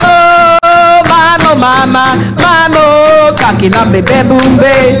mama, mamo, kakilambe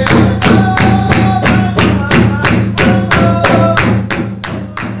bebumbe.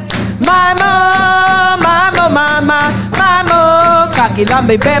 Mamo,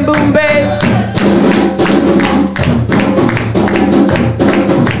 kakilambe bebumbe.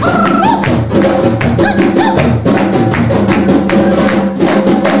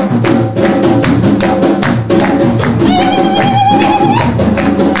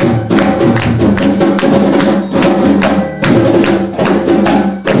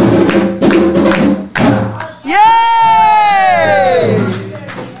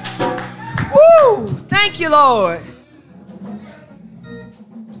 Lord.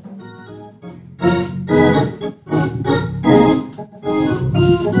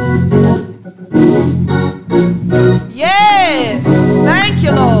 Yes, thank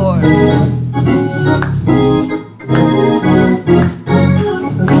you, Lord.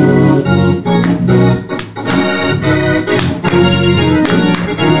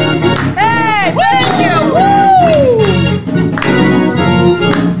 Hey, thank you. Woo!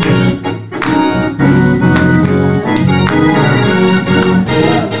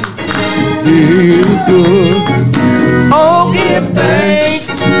 Good. Oh, give thanks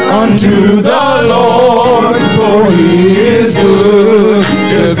unto the Lord, for he is good.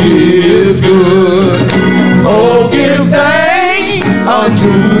 Yes, he is good. Oh, give thanks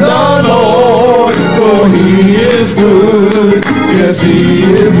unto the Lord, for he is good. Yes, he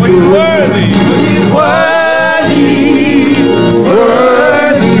is good. Worthy. He's worthy,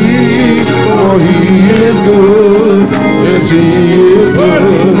 worthy, for he is good. Yes, he is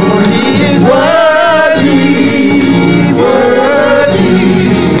good. For he is worthy.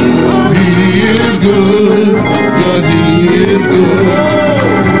 Good, yes, he is good.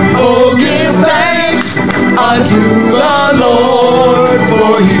 Oh, give thanks unto the Lord,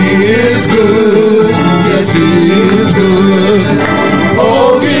 for he is good. Yes, he is good.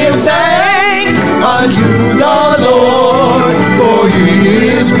 Oh, give thanks unto the Lord, for he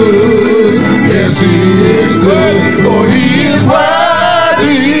is good. Yes, he is good. For he is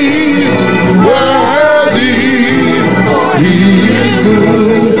worthy, worthy, for he is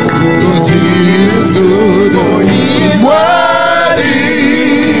good. Good, for he is worthy,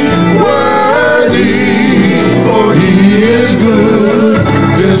 worthy, for he is good.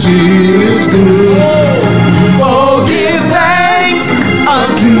 Yes, he is good. Oh, give thanks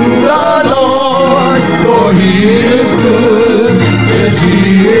unto the Lord, for he is good. Yes, he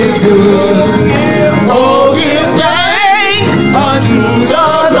is good. Oh, give thanks unto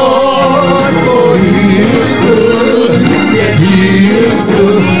the Lord, for he is good. Yes, he is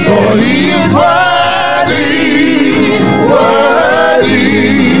good. For he is worthy, worthy,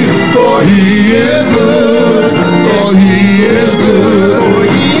 for he is good, for he is good, for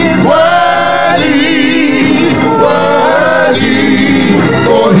he is worthy, worthy,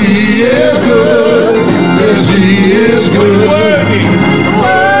 for he is good, yes, he is good, worthy,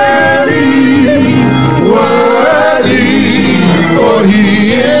 worthy, for he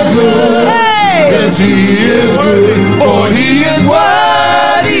is good, yes, he is good, for he is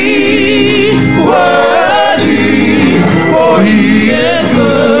worthy, worthy, for he is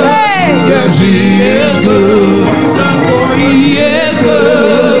good. Yes, he is good. For he is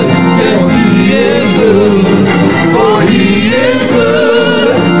good. Yes, he is good. For he is good.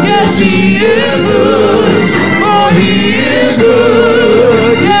 Yes, he is good. For he is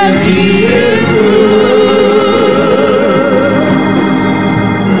good. Yes, he is good.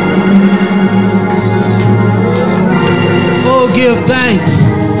 Oh, give thanks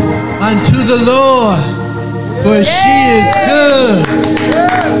unto the Lord, for she is good.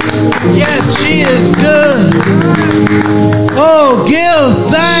 Yes, she is good. Oh,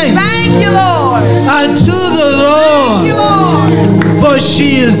 give thanks. Thank you, Lord. Unto the Lord. Thank you, Lord. For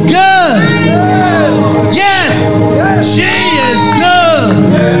she is good. Yes, she is good.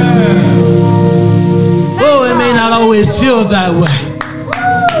 Oh, it may not always feel that way,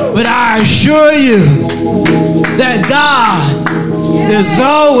 but I assure you that God is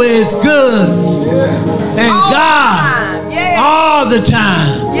always good. And God, all the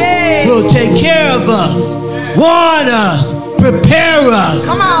time, will take care of us, warn us, prepare us.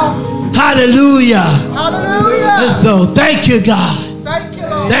 Come on. Hallelujah. Hallelujah. And so thank you, God. Thank you,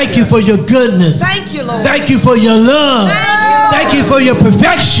 Lord. Thank you for your goodness. Thank you, Lord. Thank you for your love. Thank you for your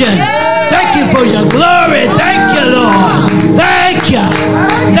perfection. Thank you for your glory. Thank you, Lord. Thank you.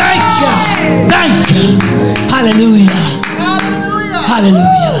 Thank you. Thank you. Hallelujah. Hallelujah.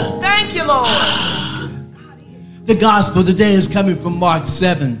 Hallelujah. Thank you, Lord. The gospel today is coming from Mark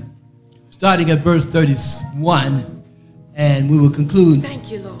 7, starting at verse 31. And we will conclude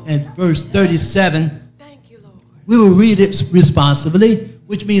Thank you, Lord. at verse 37. Thank you, Lord. We will read it responsibly,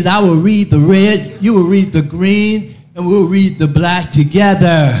 which means I will read the red, you will read the green, and we'll read the black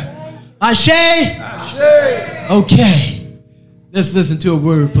together. Ashe? Ashe. Okay. Let's listen to a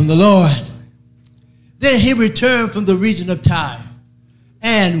word from the Lord. Then he returned from the region of Tyre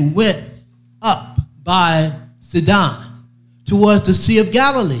and went up by Sidon towards the Sea of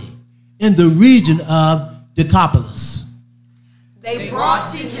Galilee in the region of Decapolis. They brought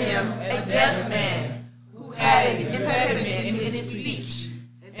to him a deaf man who had an impediment in his speech,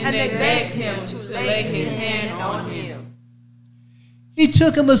 and they begged him to lay his hand on him. He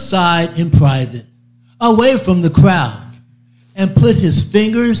took him aside in private, away from the crowd, and put his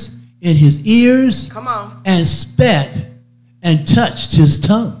fingers in his ears Come on. and spat and touched his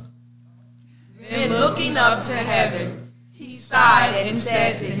tongue. Then looking up to heaven, he sighed and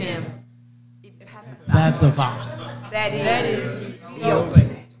said to him, Ephphatha. that is, be open.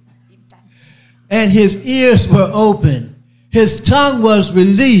 And his ears were open, his tongue was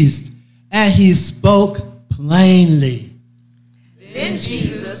released, and he spoke plainly. Then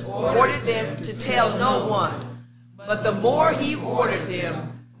Jesus ordered them to tell no one, but the more he ordered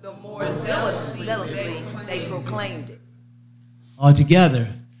them, the more zealously they proclaimed it. Altogether.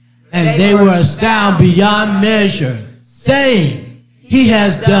 And they were astounded beyond measure, saying, he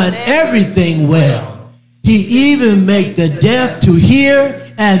has done everything well. He even made the deaf to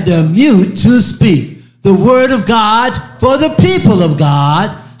hear and the mute to speak. The word of God for the people of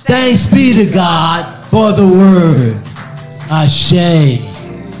God. Thanks be to God for the word. Ashe.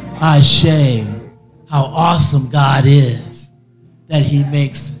 Ashe. How awesome God is that he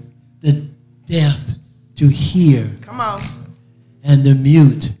makes the deaf to hear Come on. and the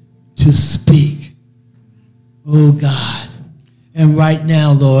mute to speak. Oh God. And right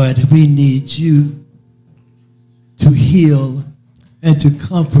now, Lord, we need you to heal and to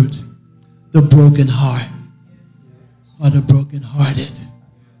comfort the broken heart or the brokenhearted.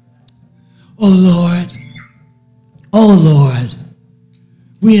 Oh Lord,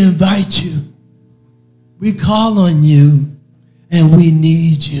 we invite you. We call on you and we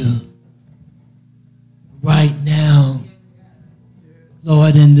need you right now,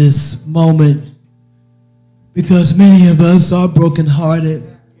 Lord, in this moment, because many of us are brokenhearted.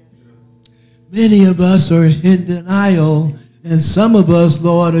 Many of us are in denial, and some of us,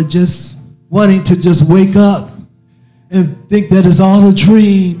 Lord, are just wanting to just wake up and think that it's all a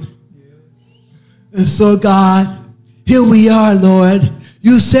dream. And so, God, here we are, Lord.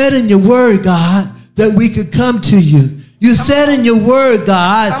 You said in your word, God, that we could come to you. You said in your word,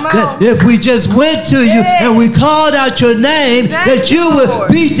 God, that if we just went to you and we called out your name, that you would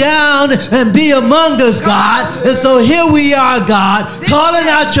be down and be among us, God. And so here we are, God, calling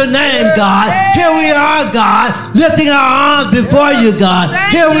out your name, God. Here we are, God, lifting our arms before you, God.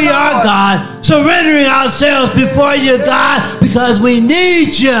 Here we are, God, surrendering ourselves before you, God, because we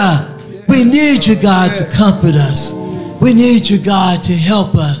need you. We need you, God, to comfort us. We need you, God, to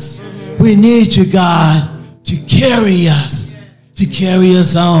help us. We need you, God, to carry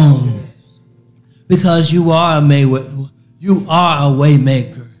us on, because you are a way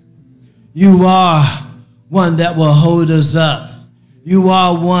maker. You are one that will hold us up. You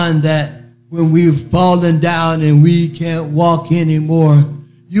are one that when we've fallen down and we can't walk anymore,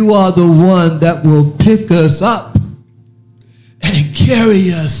 you are the one that will pick us up and carry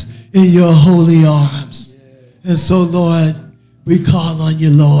us in your holy arms. And so, Lord, we call on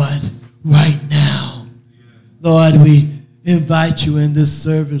you, Lord, right now. Lord, we invite you in this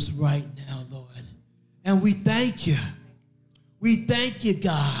service right now, Lord. And we thank you. We thank you,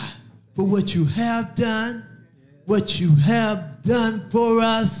 God, for what you have done, what you have done for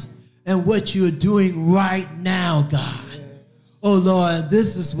us, and what you are doing right now, God. Oh, Lord,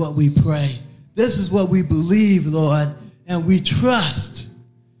 this is what we pray. This is what we believe, Lord, and we trust,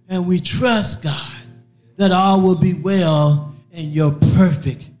 God, that all will be well in your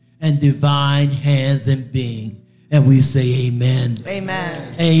perfect and divine hands and being. And we say amen.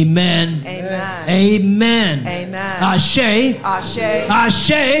 Amen. Amen. Amen. Amen. Amen. Ashe. Ashe.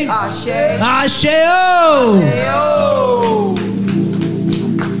 Ashe. Ashe. Ashe. Oh. Ashe-o.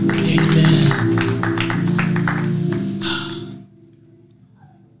 Amen.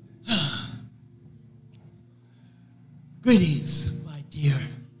 Greetings, my dear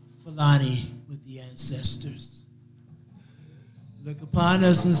Fulani with the ancestors. Look upon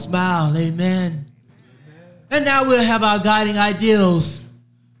us and smile. Amen. And now we'll have our guiding ideals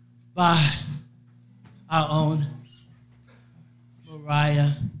by our own Mariah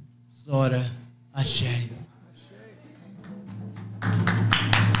Slaughter. Ashe.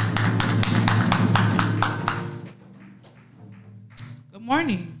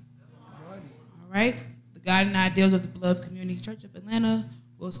 morning. All right. The guiding ideals of the Beloved Community Church of Atlanta.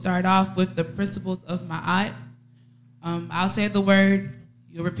 We'll start off with the principles of Ma'at. I'll say the word,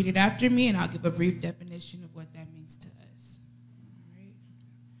 you'll repeat it after me, and I'll give a brief definition of what that means to us. All right.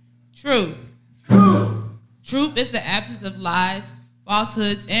 Truth. Truth is the absence of lies,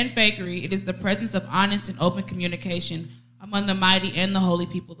 falsehoods, and fakery. It is the presence of honest and open communication among the mighty and the holy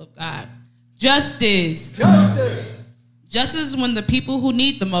people of God. Justice. Justice is when the people who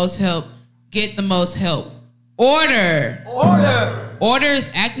need the most help get the most help. Order. Order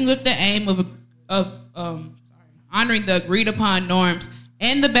is acting with the aim of honoring the agreed upon norms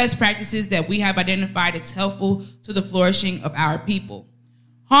and the best practices that we have identified as helpful to the flourishing of our people.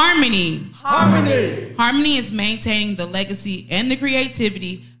 Harmony is maintaining the legacy and the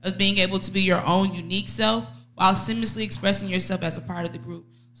creativity of being able to be your own unique self while seamlessly expressing yourself as a part of the group.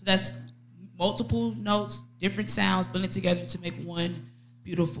 So that's multiple notes, different sounds blended together to make one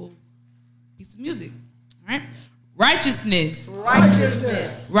beautiful piece of music. All right. Righteousness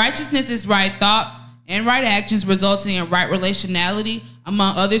is right thoughts and right actions resulting in right relationality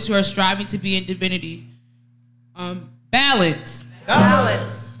among others who are striving to be in divinity. Balance.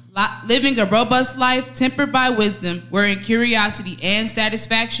 Living a robust life tempered by wisdom, wherein curiosity and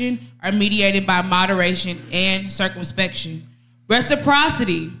satisfaction are mediated by moderation and circumspection.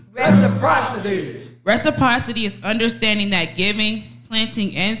 Reciprocity is understanding that giving,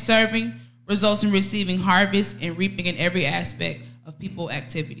 planting, and serving results in receiving harvest and reaping in every aspect of people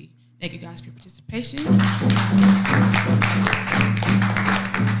activity. Thank you guys for your participation.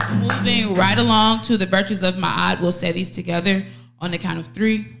 Moving right along to the virtues of Ma'at, we'll say these together on the count of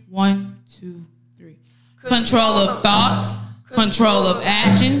 3. 1, 2, 3. Control of thoughts, control of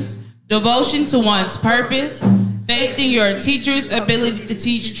actions, devotion to one's purpose, faith in your teacher's ability to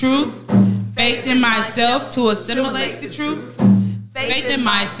teach truth, faith in myself to assimilate the truth, faith in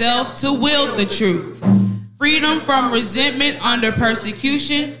myself to wield the truth, freedom from resentment under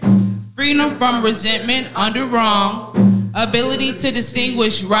persecution, freedom from resentment under wrong, ability to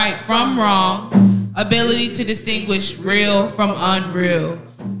distinguish right from wrong, ability to distinguish real from unreal.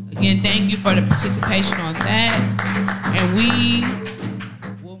 Again, thank you for the participation on that. And we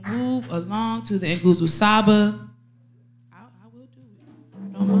will move along to the Nguzo Saba. I will do it. I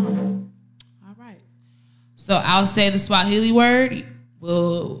don't mind. All right. So I'll say the Swahili word.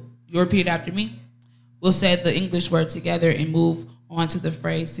 You'll repeat it after me. We'll say the English word together and move on to the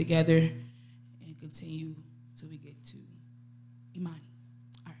phrase together and continue till we get to Imani.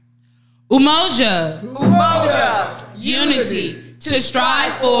 All right. Umoja. Unity. To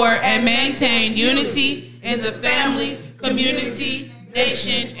strive for and maintain unity in the family, community,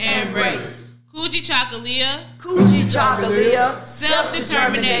 nation, and race. Kujichagulia.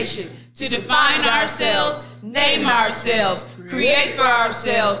 Self-determination. To define ourselves, name ourselves, create for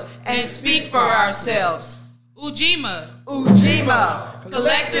ourselves, and speak for ourselves. Ujima.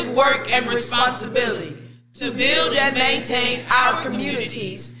 Collective work and responsibility. To build and maintain our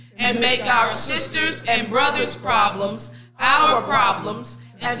communities and make our sisters and brothers' problems our problems,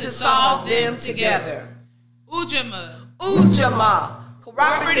 and to solve them together. Ujamaa,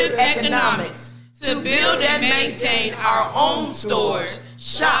 cooperative economics, to build and maintain our own stores,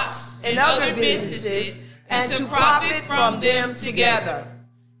 shops, and other businesses, and to profit from them together.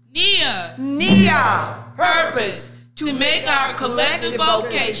 Nia, purpose, to make our collective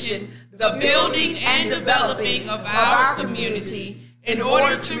vocation the building and developing of our community in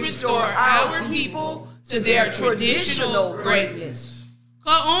order to restore our people to their traditional greatness.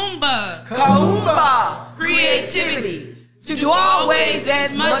 Kaumba, creativity, to do always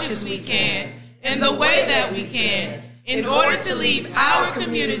as much as we can, in the way that we can, in order to leave our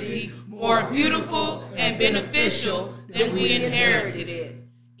community more beautiful and beneficial than we inherited it.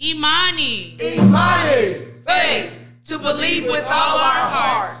 Imani, faith, to believe with all our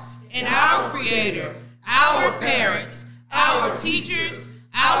hearts in our Creator, our parents, our teachers,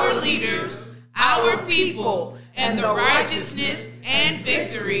 our leaders, our people, and the righteousness and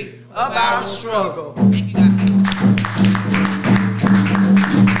victory of our struggle. Thank you, guys.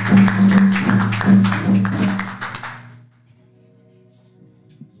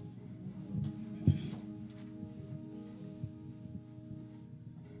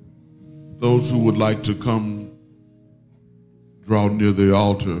 Those who would like to come draw near the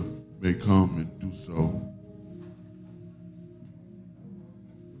altar may come and do so.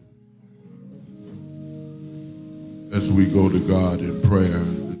 As we go to God in prayer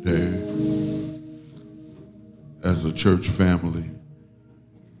today, as a church family,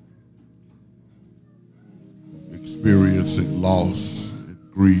 experiencing loss and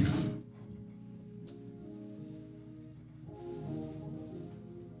grief,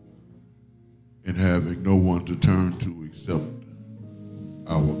 having no one to turn to except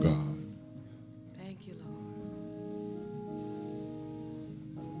our God. Thank you, Lord.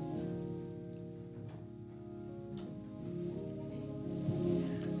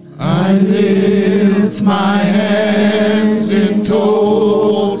 I lift my hands in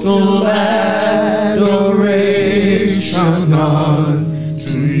total adoration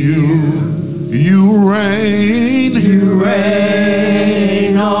unto you. You reign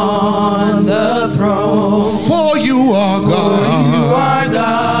On the throne, for you are God. you are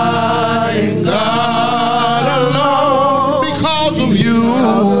God and God alone. Because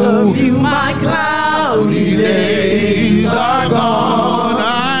of you, my cloudy days are gone.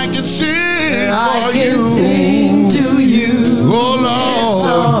 I can sing for you. sing to you. Oh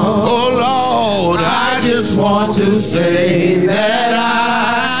Lord, I just want to say that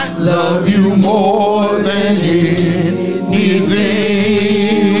I love you more than anything.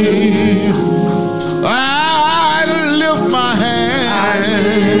 I lift my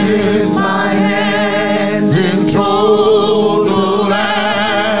hands in total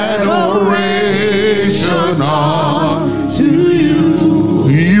adoration unto you.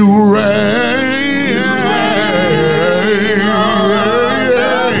 You reign,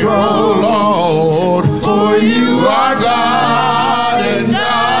 oh Lord, for you are God and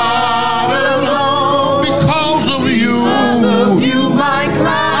God alone. Because of you, My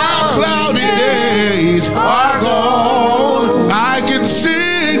cloudy days are gone. I can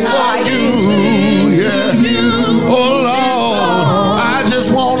sing for you. Yeah. Oh Lord, I just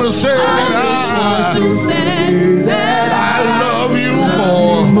want to say that I love you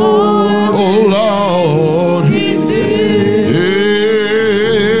more. Oh Lord.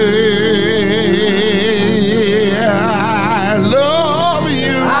 Yeah, I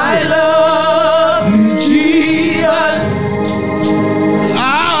love you. Jesus.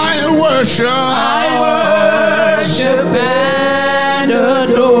 I worship And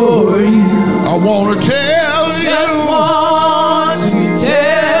adore you. I want to tell you, Want to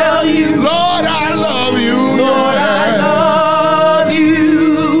tell you, Lord, I love you. Lord, I love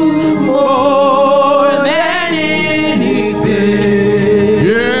you more than anything.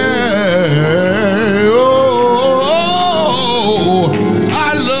 Yeah. Oh,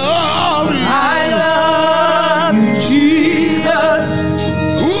 I love you. I love you, Jesus.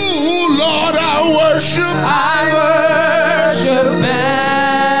 Ooh, Lord, I worship. I worship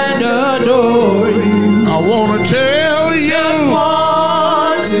and adore you. I want to tell you,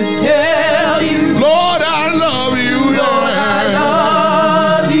 Want to tell you, Lord, I love you. Lord, I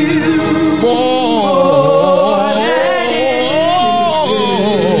love you. Oh,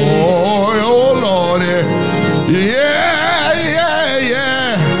 Lord. Yeah.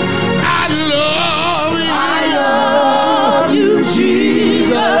 I love you. I love you,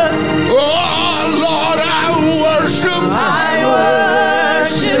 Jesus. Oh, Lord, I worship. I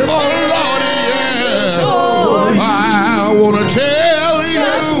worship Oh, Lord, yeah. adore you. I want to tell you,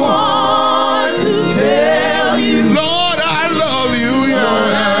 Want to tell you, Lord, I love you.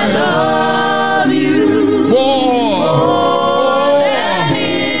 Yeah. love you.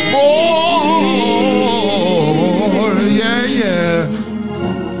 Yeah.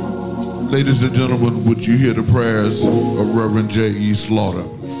 Ladies and gentlemen, would you hear the prayers of Reverend J.E. Slaughter?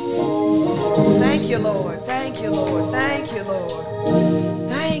 Thank you, Lord. Thank you, Lord. Thank you, Lord.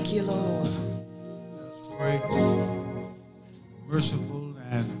 Thank you, Lord. Let's pray. Merciful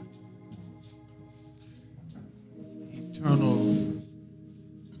and eternal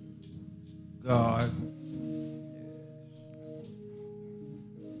God,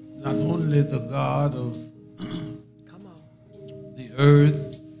 not only the God of Come on. the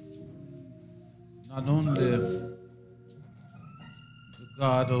earth, not only the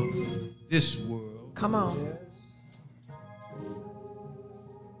God of this world, Come on.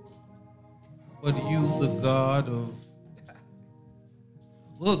 but you the God of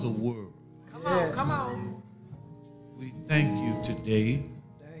the world. Come on. Come on. We thank you today.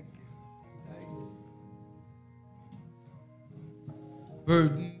 Thank you. Thank you.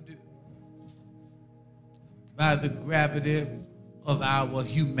 Burdened by the gravity of our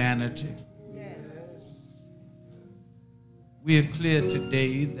humanity. Yes. We are clear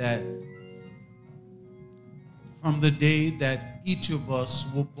today that from the day that each of us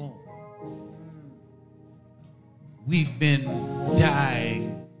were born, we've been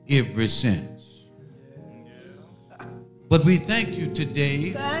dying ever since. But we thank you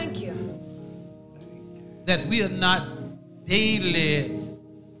today Thank you. that we are not daily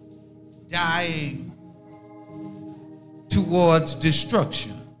dying towards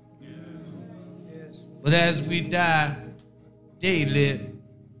destruction. But as we die daily,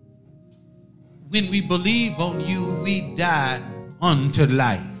 when we believe on you, we die unto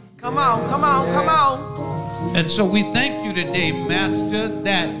life. Come on, come on, come on. And so we thank you today, Master,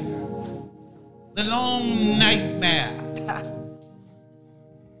 that the long nightmare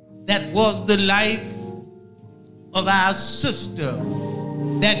that was the life of our sister,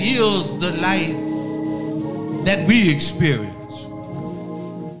 that is the life that we experience,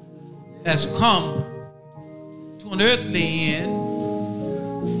 has come to an earthly end,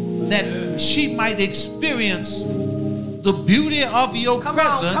 that she might experience the beauty of your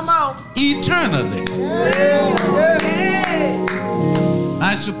presence eternally.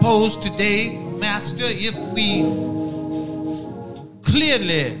 I suppose today, Master, if we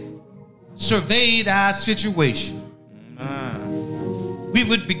clearly surveyed our situation, we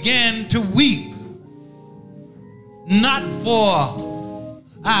would begin to weep, not for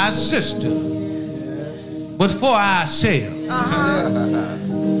our sister, but for ourselves.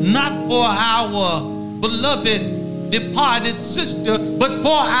 Not for our beloved departed sister, but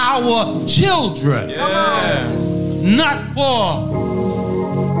for our children. Not for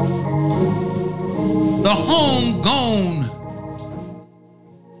the homegrown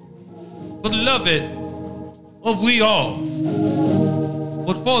beloved of we all,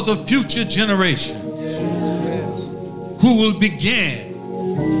 but for the future generation who will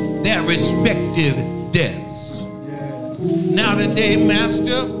begin their respective deaths. Now today,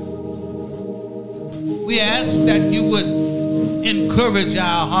 Master, we ask that you would encourage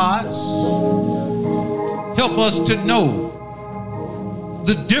our hearts, help us to know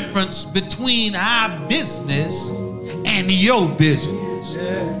the difference between our business and your business.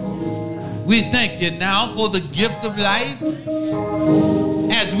 We thank you now for the gift of life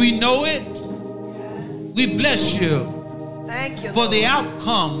as we know it. We bless you, for the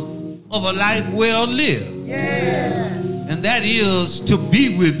outcome of a life well lived. And that is to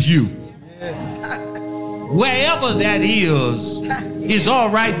be with you. Wherever that is all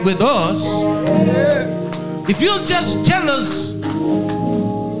right with us. If you'll just tell us,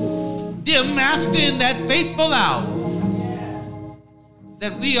 dear Master, in that faithful hour,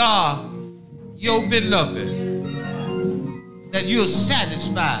 that we are your beloved, that you're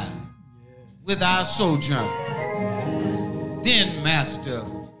satisfied with our sojourn, then, Master,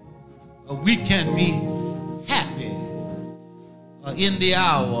 we can be happy in the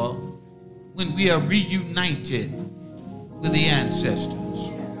hour when we are reunited with the ancestors.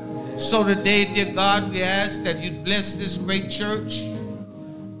 So today, dear God, we ask that you bless this great church,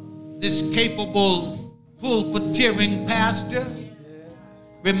 this capable, pulpiteering pastor.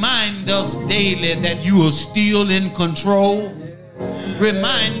 Remind us daily that you are still in control.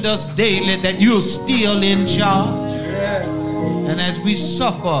 Remind us daily that you are still in charge. And as we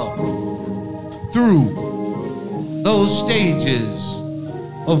suffer through those stages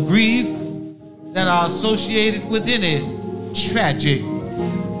of grief that are associated with any tragic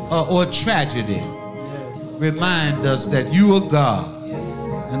or tragedy, remind us that you are God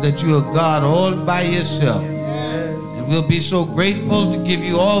and that you are God all by yourself. And we'll be so grateful to give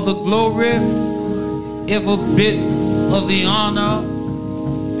you all the glory, every bit of the honor,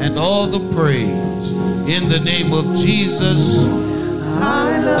 and all the praise. In the name of Jesus,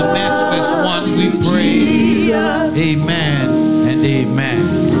 the matchless one, we pray. Amen and amen.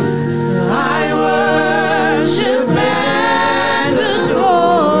 I worship and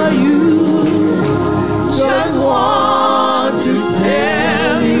adore you. Just want to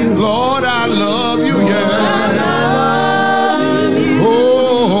tell you, Lord, I love you, yeah.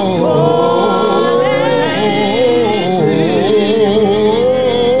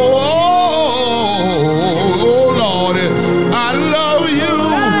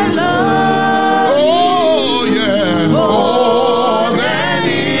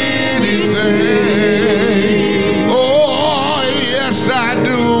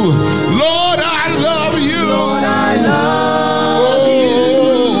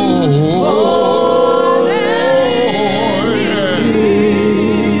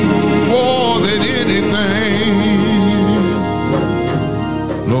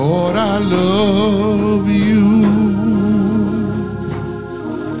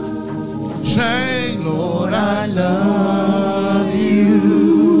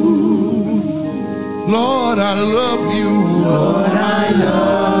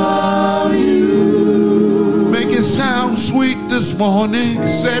 This morning,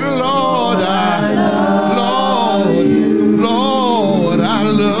 say, Lord, I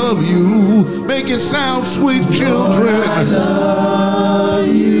love you. Make it sound sweet, children. I love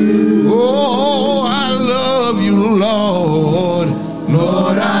you. Oh, I love you, Lord.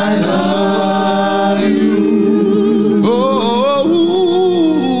 Lord, I love you. Oh,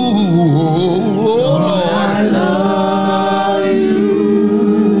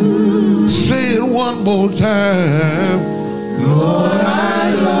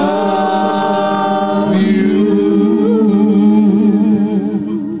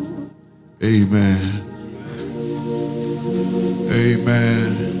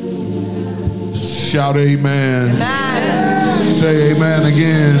 shout amen. Say amen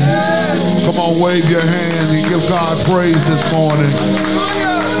again. Come on, wave your hand and give God praise this morning.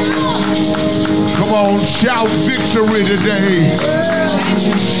 Come on, shout victory today.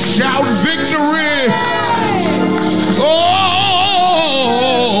 Shout victory.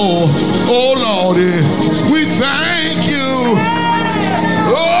 Oh Lordy, we thank you.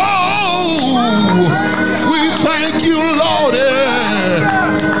 We thank you, Lordy.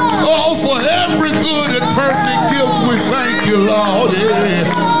 Oh, for every good and perfect gift, we thank you, Lordy.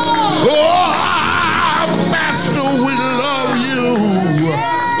 Oh, Master, we love you.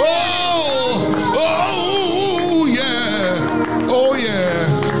 Oh, yeah. Oh, yeah.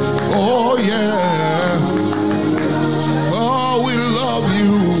 Oh, yeah. Oh, we love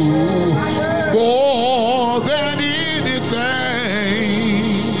you more than anything.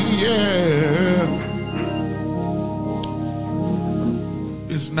 Yeah.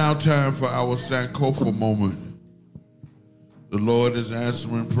 It's now time for our Sankofa moment. The Lord is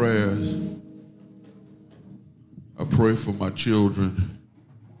answering prayers. I pray for my children.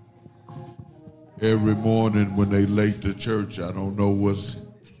 Every morning when they late to church, I don't know what's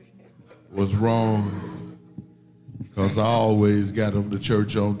wrong, because I always got them to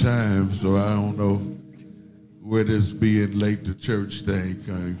church on time, so I don't know where this being late to church thing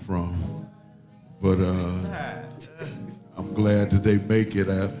came from. But I'm glad that they make it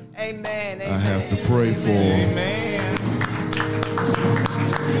out. Amen. I have to pray for them. Amen.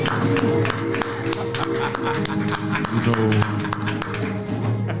 You know,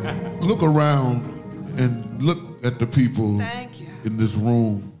 look around and look at the people Thank you. in this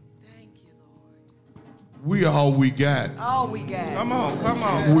room. Thank you, Lord. We all we got. All we got. Come on, come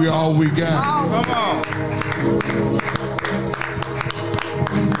on. We all we got. All Come on.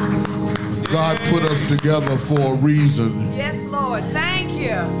 God put us together for a reason. Yes, Lord. Thank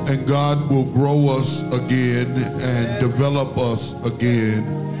you. And God will grow us again and develop us again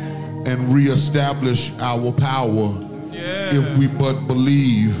and reestablish our power if we but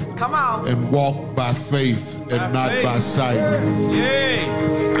believe Come on. and walk by faith and not by sight. Yay.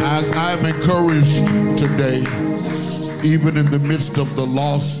 I'm encouraged today, even in the midst of the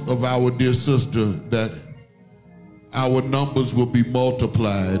loss of our dear sister, that our numbers will be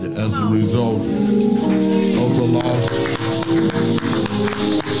multiplied as a result of the loss.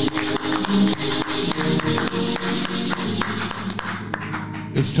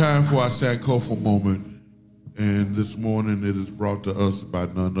 It's time for our Sankofa moment, and this morning it is brought to us by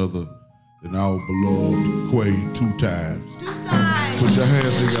none other than our beloved Quay 2 times. 2 times. Put your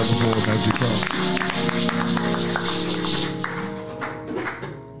hands together for him as he comes.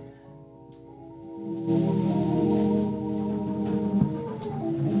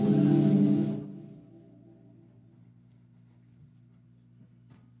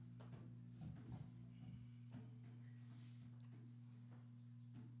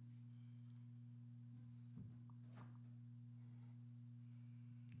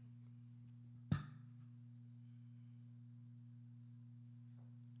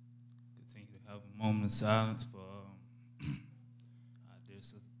 Continue to have a moment of silence for our dear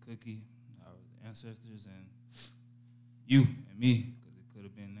sister Cookie, our ancestors, and you and me, because it could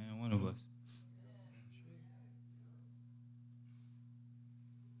have been any one of us.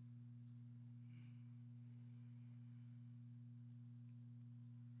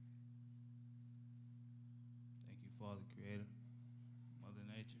 Thank you, Father Creator, Mother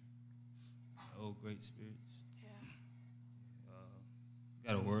Nature, oh great spirits.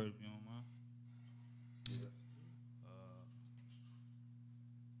 Got a word if you don't mind? They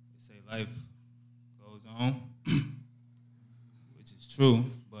say life goes on, which is true,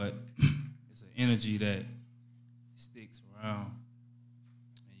 but it's an energy that sticks around.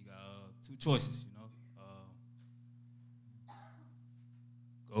 And you got 2 choices, you know.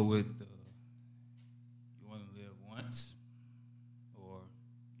 Go with the you want to live once, or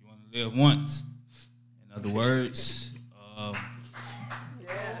you want to live once. In other words,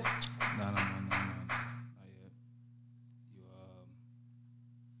 No, not yet. You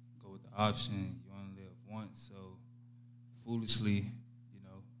go with the option. You want to live once, so foolishly,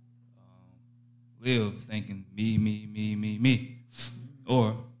 live thinking me,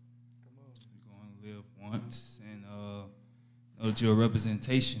 or you're going to live once and know that you're a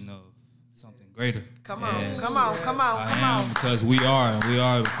representation of something greater. Come on. And Come on. Come on. I Come am on. because we are, and we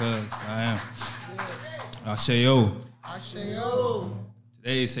are because I am. Asheo. Asheo.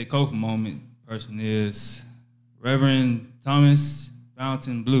 Today's Sankofa moment person is Reverend Thomas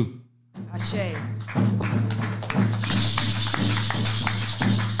Fountain Blue. Ashe.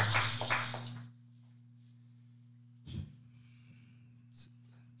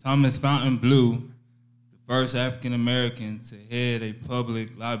 Thomas Fountain Blue first African American to head a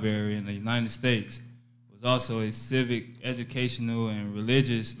public library in the United States, was also a civic, educational, and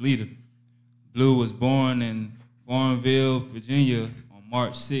religious leader. Blue was born in Farmville, Virginia on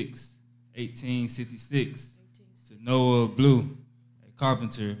March 6, 1866, to Noah Blue, a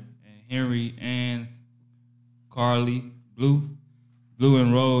carpenter, and Henry Ann Carly Blue. Blue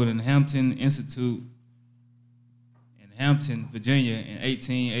enrolled in Hampton Institute in Hampton, Virginia in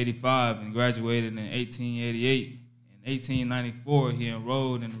 1885 and graduated in 1888. In 1894, he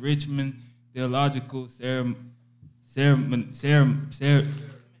enrolled in Richmond Theological Seminary,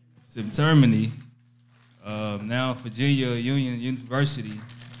 now Virginia Union University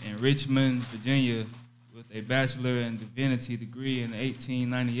in Richmond, Virginia, with a Bachelor in Divinity degree in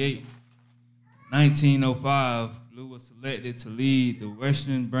 1898. In 1905, Blue was selected to lead the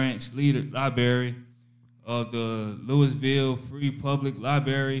Western Branch Library of the Louisville Free Public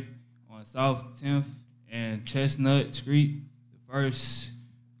Library on South 10th and Chestnut Street, the first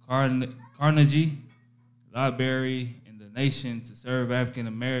Carnegie Library in the nation to serve African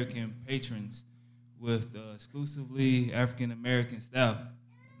American patrons with exclusively African American staff.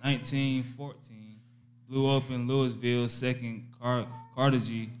 In 1914, Blue opened Louisville's second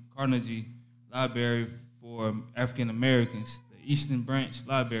Carnegie Library for African Americans, the Eastern Branch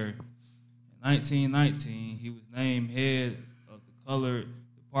Library. In 1919, he was named head of the colored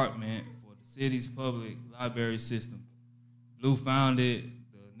department for the city's public library system. Blue founded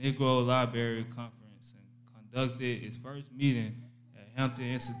the Negro Library Conference and conducted its first meeting at Hampton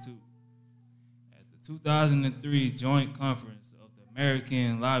Institute. At the 2003 Joint Conference of the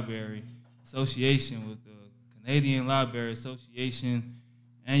American Library Association with the Canadian Library Association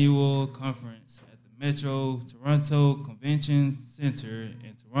Annual Conference at the Metro Toronto Convention Center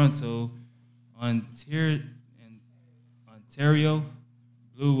in Toronto, Ontario,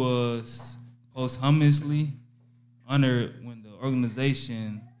 Blue was posthumously honored when the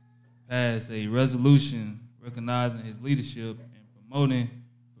organization passed a resolution recognizing his leadership and promoting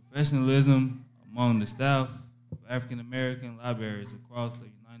professionalism among the staff of African American libraries across the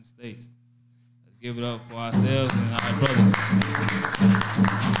United States. Let's give it up for ourselves and our brothers.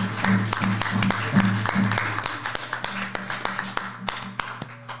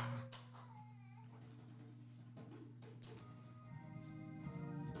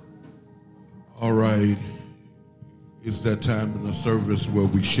 All right, it's that time in the service where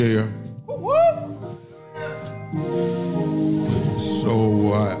we share.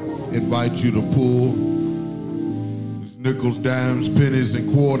 So I invite you to pull these nickels, dimes, pennies,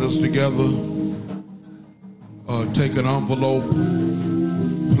 and quarters together. Take an envelope,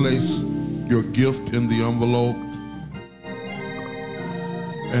 place your gift in the envelope,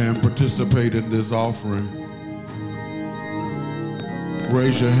 and participate in this offering.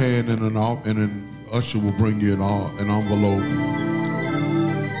 Raise your hand and an usher will bring you an envelope.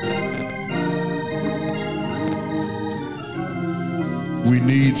 We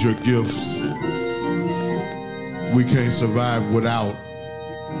need your gifts. We can't survive without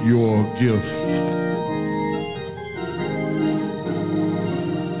your gift.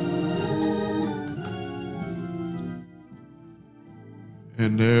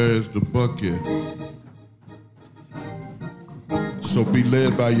 And there's the bucket. So be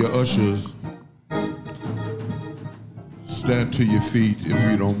led by your ushers. Stand to your feet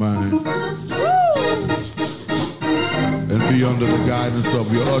if you don't mind. And be under the guidance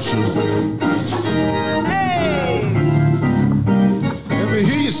of your ushers. Hey! Let me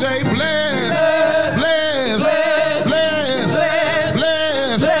hear you say, bless, bless, bless, bless, bless,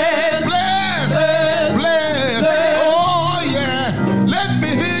 bless, bless, bless. Oh yeah, let me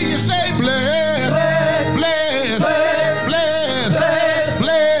hear you say, bless, bless, bless,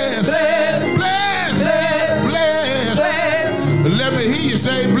 bless, bless, bless. Let me hear you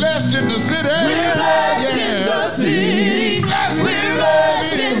say, blessed in the city. Blessed in the city.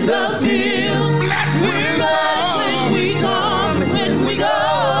 Blessed in the field. Blessed We're blessed when we come and when we go.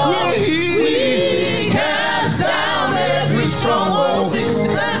 We're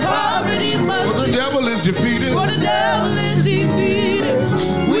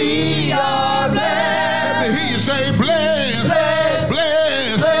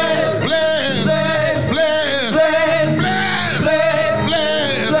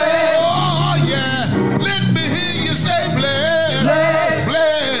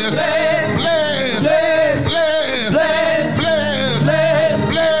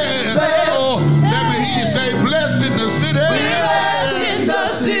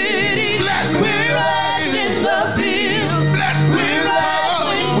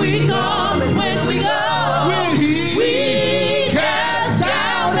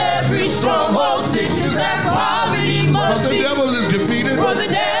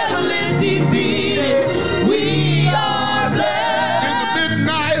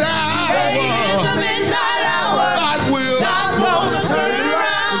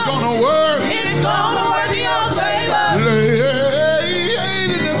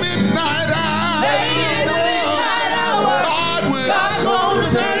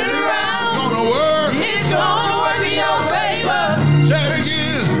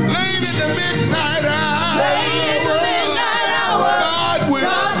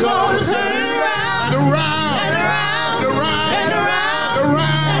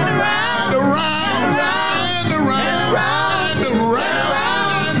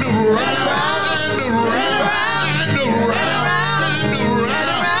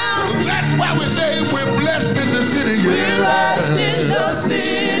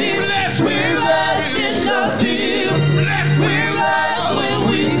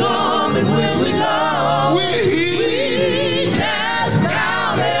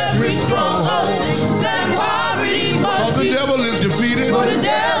The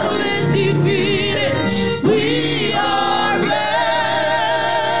devil is defeated. We are blessed.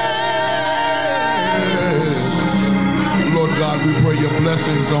 Lord God, we pray your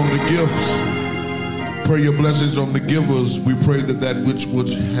blessings on the gifts. Pray your blessings on the givers. We pray that that which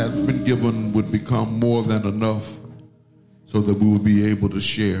has been given would become more than enough so that we will be able to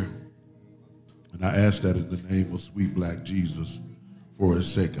share. And I ask that in the name of sweet black Jesus. For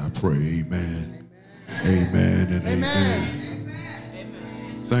his sake I pray, amen. Amen and amen.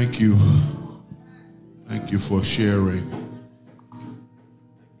 Thank you. Thank you for sharing.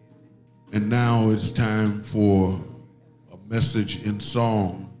 And now it's time for a message in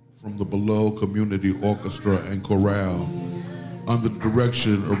song from the Below Community Orchestra and Chorale under the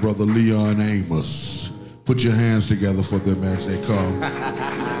direction of Brother Leon Amos. Put your hands together for them as they come.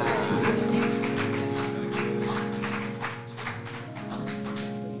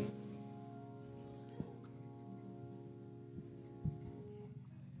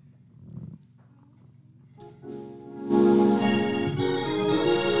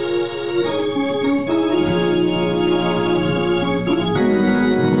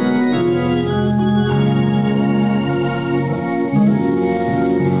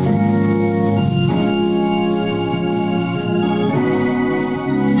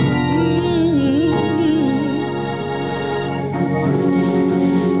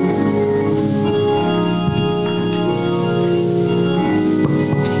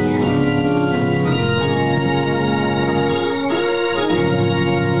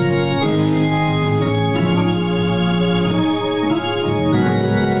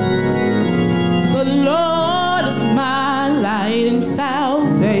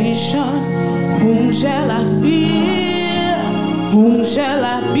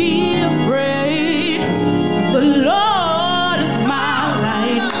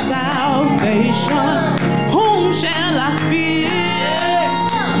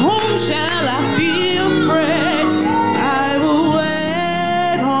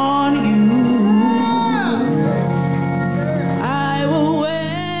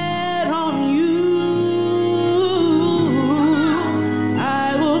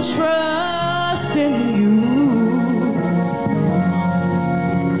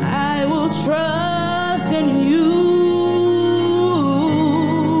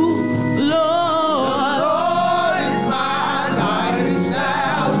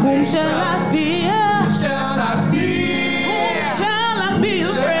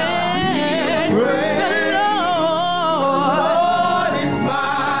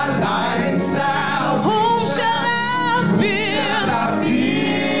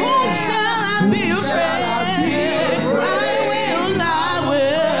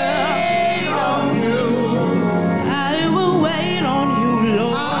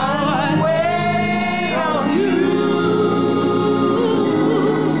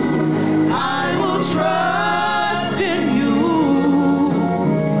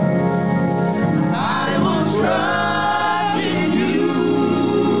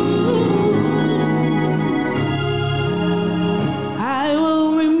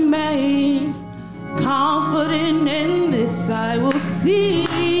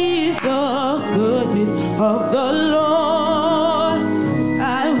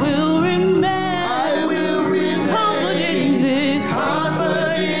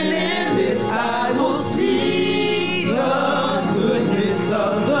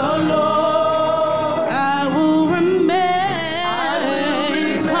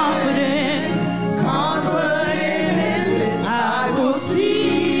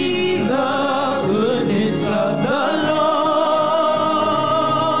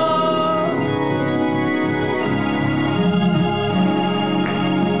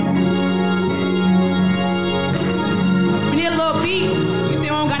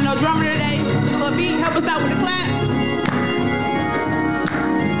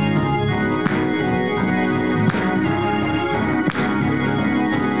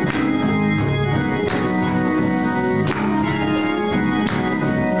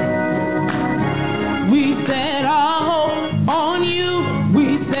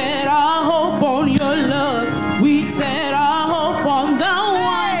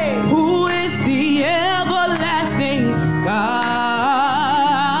 God,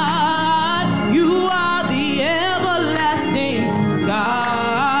 you are the everlasting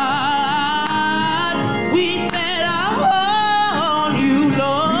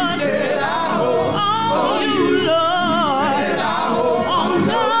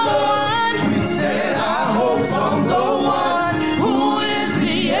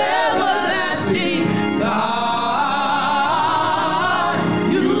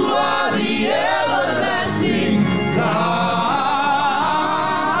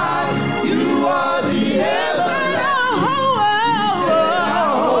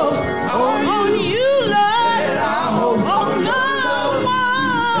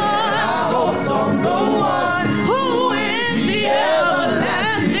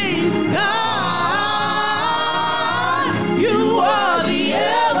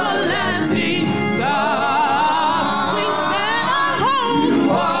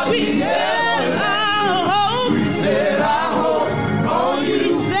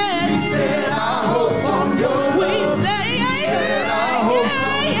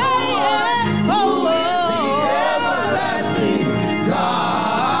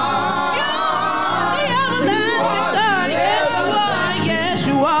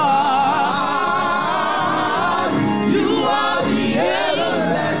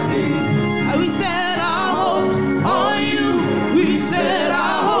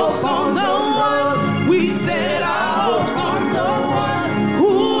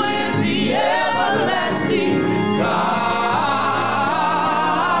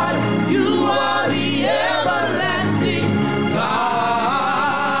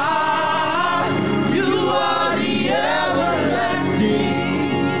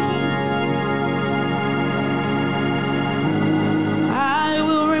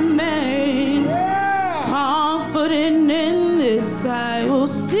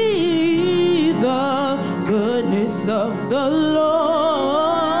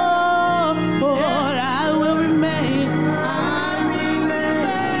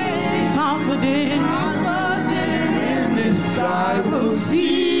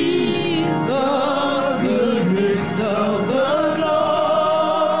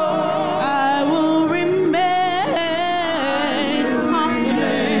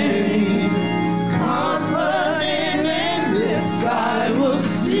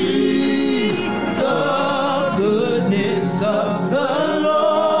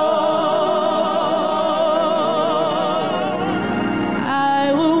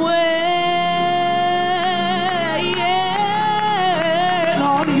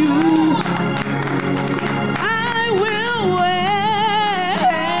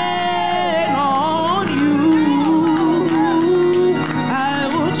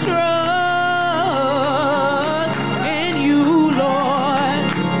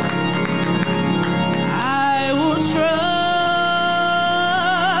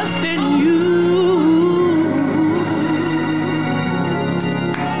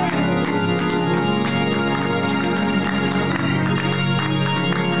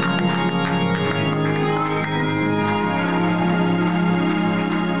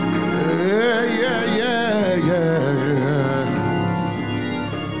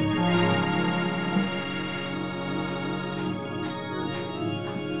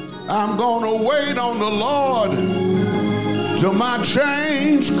I'm gonna wait on the Lord till my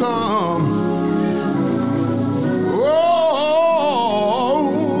change come. Oh,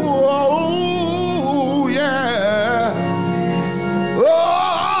 yeah.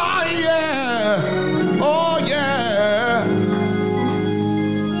 Oh, yeah. Oh, yeah.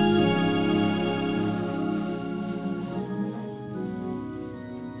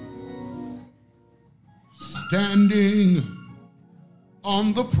 Standing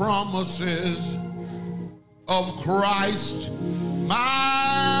on the promises of Christ,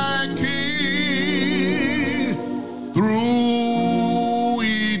 my King, through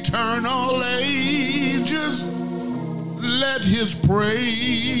eternal ages, let his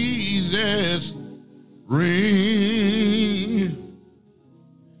praises ring.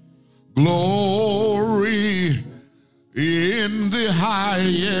 Glory in the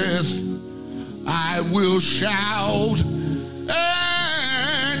highest, I will shout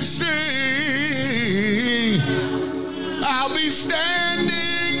and sing. I'll be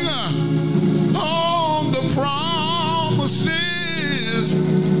standing on the promises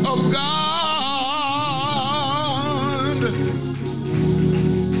of God.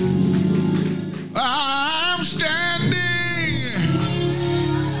 I'm standing,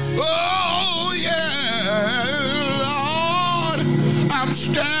 oh yeah, Lord, I'm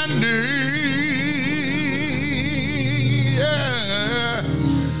standing.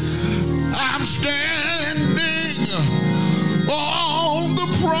 I'm standing on the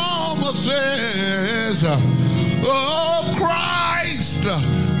promises of Christ,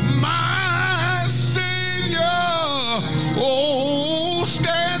 my Savior. Oh,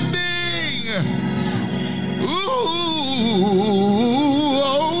 standing. Ooh,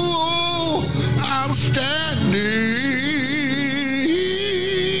 oh, I'm standing.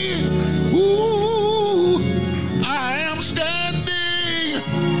 Ooh, I am standing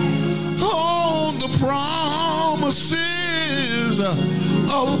on the promises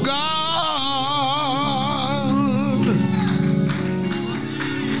of God.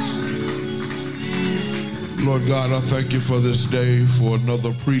 Lord God, I thank you for this day, for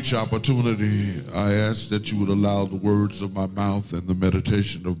another preach opportunity. I ask that you would allow the words of my mouth and the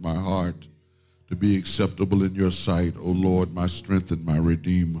meditation of my heart to be acceptable in your sight, O Lord, my strength and my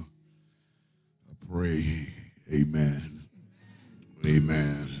redeemer. I pray, amen.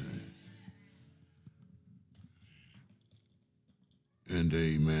 Amen. And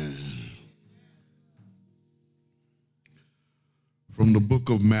amen. From the book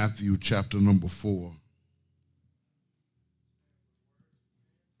of Matthew, chapter number 4.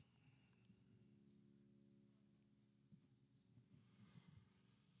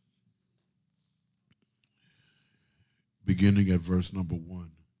 Beginning at verse number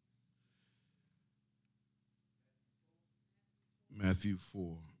 1. Matthew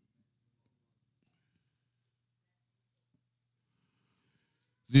 4.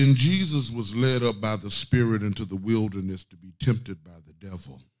 Then Jesus was led up by the Spirit into the wilderness to be tempted by the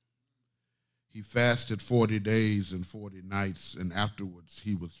devil. He fasted 40 days and 40 nights, and afterwards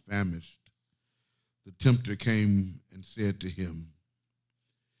he was famished. The tempter came and said to him,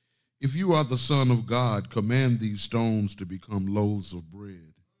 "If you are the Son of God, command these stones to become loaves of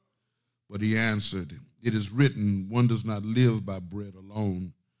bread." But he answered, "It is written, one does not live by bread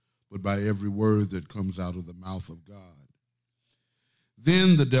alone, but by every word that comes out of the mouth of God."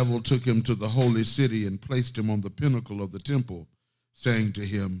 Then the devil took him to the holy city and placed him on the pinnacle of the temple, saying to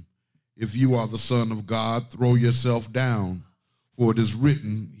him, "If you are the Son of God, throw yourself down, for it is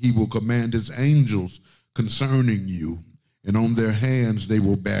written, he will command his angels concerning you, and on their hands they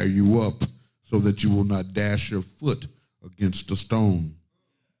will bear you up, so that you will not dash your foot against a stone."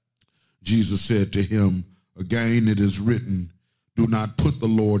 Jesus said to him, "Again it is written, do not put the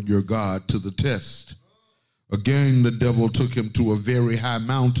Lord your God to the test." Again the devil took him to a very high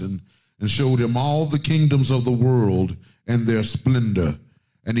mountain and showed him all the kingdoms of the world and their splendor.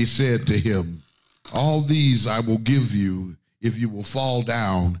 And he said to him, "All these I will give you if you will fall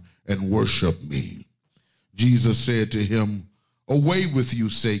down and worship me." Jesus said to him, "Away with you,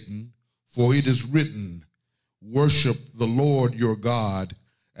 Satan, for it is written, worship the Lord your God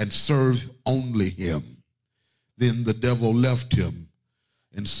and serve only him." Then the devil left him,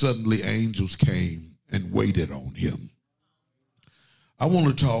 and suddenly angels came and waited on him. I want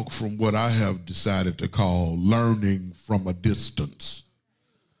to talk from what I have decided to call learning from a distance.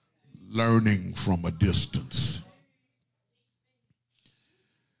 Learning from a distance.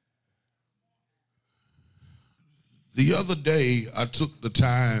 The other day, I took the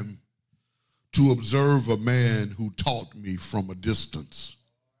time to observe a man who taught me from a distance.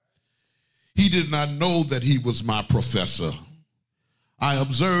 He did not know that he was my professor. I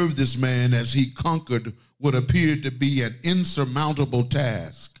observed this man as he conquered what appeared to be an insurmountable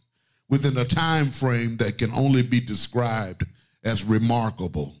task within a time frame that can only be described as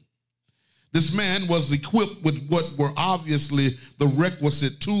remarkable. This man was equipped with what were obviously the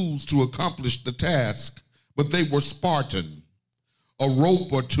requisite tools to accomplish the task, but they were Spartan. A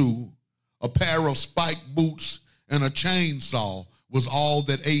rope or two, a pair of spiked boots, and a chainsaw was all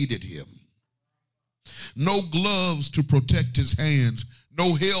that aided him. No gloves to protect his hands,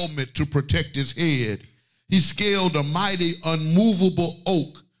 no helmet to protect his head. He scaled a mighty, unmovable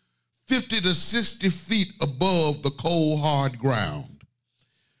oak 50 to 60 feet above the cold, hard ground.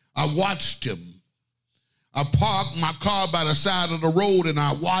 I watched him. I parked my car by the side of the road and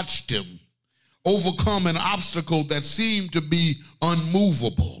I watched him overcome an obstacle that seemed to be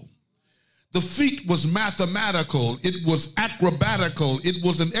unmovable. The feat was mathematical, it was acrobatical, it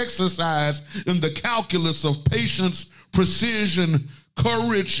was an exercise in the calculus of patience, precision,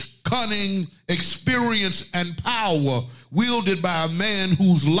 courage, cunning, experience, and power wielded by a man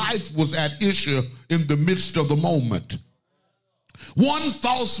whose life was at issue in the midst of the moment. One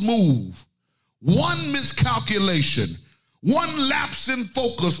false move, one miscalculation, one lapse in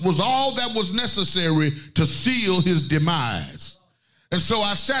focus was all that was necessary to seal his demise. And so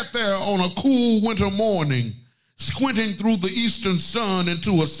I sat there on a cool winter morning, squinting through the eastern sun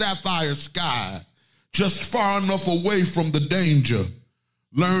into a sapphire sky, just far enough away from the danger,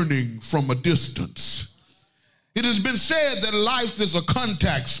 learning from a distance. It has been said that life is a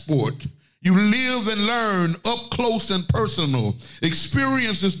contact sport. You live and learn up close and personal.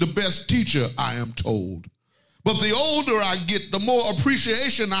 Experience is the best teacher, I am told. But the older I get, the more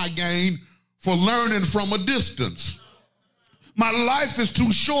appreciation I gain for learning from a distance. My life is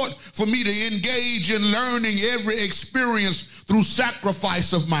too short for me to engage in learning every experience through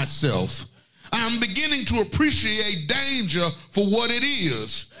sacrifice of myself. I'm beginning to appreciate danger for what it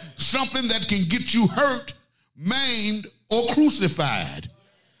is, something that can get you hurt, maimed, or crucified.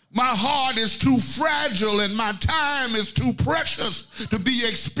 My heart is too fragile and my time is too precious to be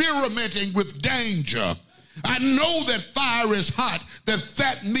experimenting with danger. I know that fire is hot, that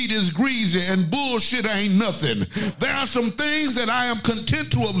fat meat is greasy, and bullshit ain't nothing. There are some things that I am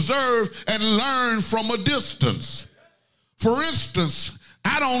content to observe and learn from a distance. For instance,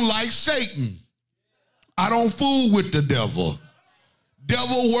 I don't like Satan. I don't fool with the devil.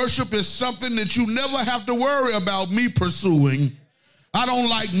 Devil worship is something that you never have to worry about me pursuing. I don't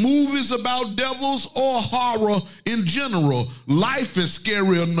like movies about devils or horror in general. Life is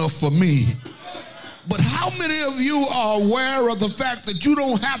scary enough for me. But how many of you are aware of the fact that you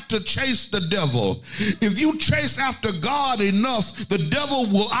don't have to chase the devil? If you chase after God enough, the devil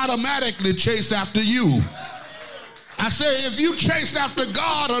will automatically chase after you. I say if you chase after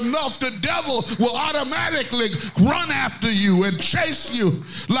God enough, the devil will automatically run after you and chase you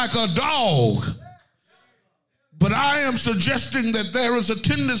like a dog. But I am suggesting that there is a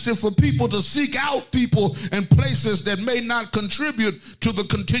tendency for people to seek out people and places that may not contribute to the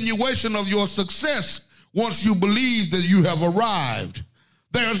continuation of your success once you believe that you have arrived.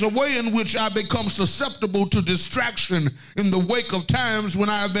 There's a way in which I become susceptible to distraction in the wake of times when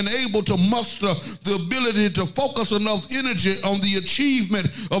I have been able to muster the ability to focus enough energy on the achievement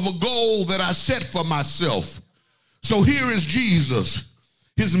of a goal that I set for myself. So here is Jesus.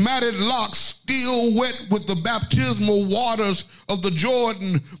 His matted locks still wet with the baptismal waters of the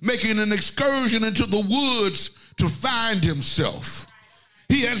Jordan, making an excursion into the woods to find himself.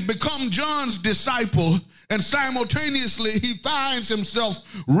 He has become John's disciple, and simultaneously he finds himself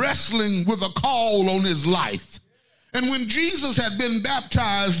wrestling with a call on his life. And when Jesus had been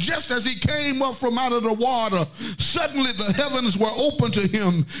baptized, just as he came up from out of the water, suddenly the heavens were open to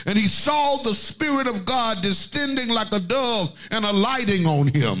him, and he saw the Spirit of God descending like a dove and alighting on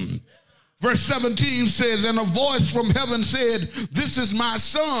him. Verse 17 says, and a voice from heaven said, this is my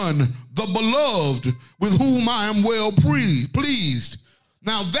Son, the beloved, with whom I am well pleased.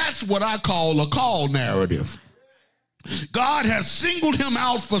 Now that's what I call a call narrative. God has singled him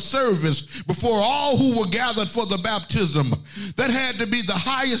out for service before all who were gathered for the baptism. That had to be the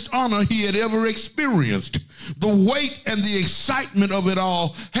highest honor he had ever experienced. The weight and the excitement of it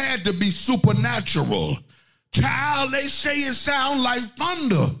all had to be supernatural. Child, they say it sounds like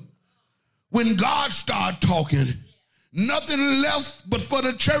thunder. When God started talking, nothing left but for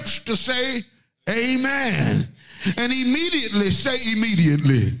the church to say, amen. And immediately, say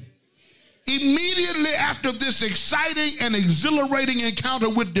immediately. Immediately after this exciting and exhilarating encounter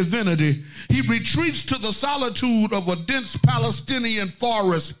with divinity, he retreats to the solitude of a dense Palestinian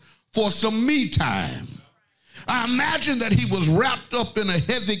forest for some me time. I imagine that he was wrapped up in a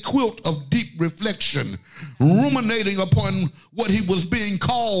heavy quilt of deep reflection, ruminating upon what he was being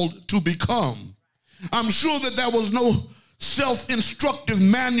called to become. I'm sure that there was no self-instructive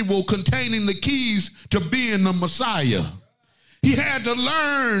manual containing the keys to being the Messiah. He had to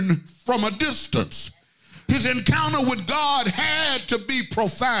learn from a distance. His encounter with God had to be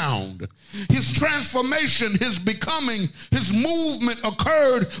profound. His transformation, his becoming, his movement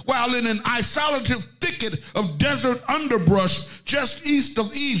occurred while in an isolated thicket of desert underbrush just east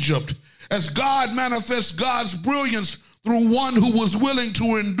of Egypt, as God manifests God's brilliance through one who was willing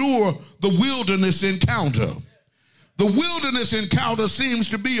to endure the wilderness encounter. The wilderness encounter seems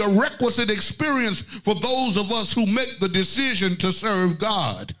to be a requisite experience for those of us who make the decision to serve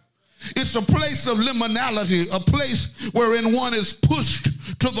God. It's a place of liminality, a place wherein one is pushed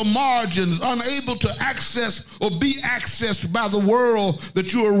to the margins, unable to access or be accessed by the world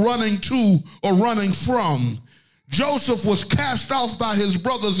that you are running to or running from. Joseph was cast off by his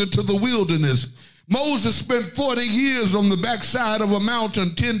brothers into the wilderness. Moses spent 40 years on the backside of a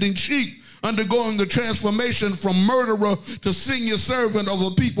mountain tending sheep, undergoing the transformation from murderer to senior servant of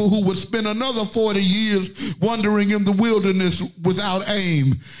a people who would spend another 40 years wandering in the wilderness without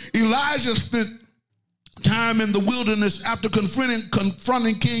aim. Elijah spent time in the wilderness after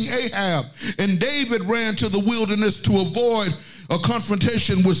confronting King Ahab, and David ran to the wilderness to avoid a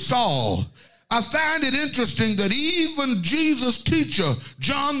confrontation with Saul. I find it interesting that even Jesus' teacher,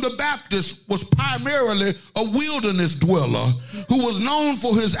 John the Baptist, was primarily a wilderness dweller who was known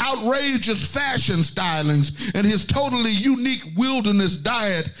for his outrageous fashion stylings and his totally unique wilderness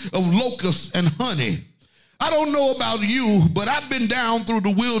diet of locusts and honey. I don't know about you, but I've been down through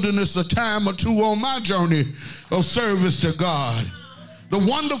the wilderness a time or two on my journey of service to God. The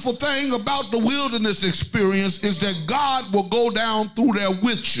wonderful thing about the wilderness experience is that God will go down through there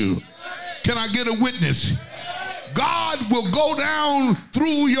with you. Can I get a witness? God will go down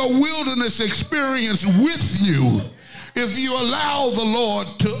through your wilderness experience with you if you allow the Lord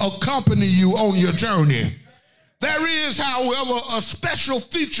to accompany you on your journey. There is, however, a special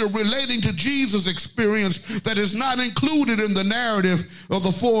feature relating to Jesus' experience that is not included in the narrative of the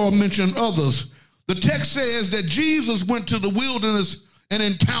aforementioned others. The text says that Jesus went to the wilderness and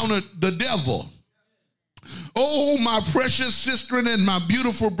encountered the devil. Oh, my precious sister and my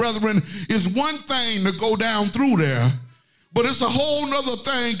beautiful brethren, it's one thing to go down through there, but it's a whole nother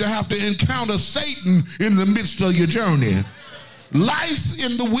thing to have to encounter Satan in the midst of your journey. Life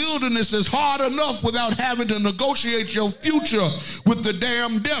in the wilderness is hard enough without having to negotiate your future with the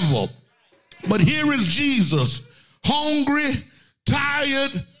damn devil. But here is Jesus, hungry,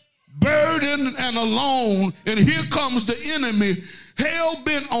 tired, burdened, and alone, and here comes the enemy,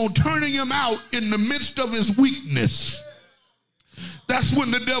 hell-bent on turning him out in the midst of his weakness. That's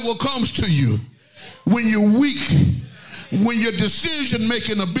when the devil comes to you. When you're weak, when your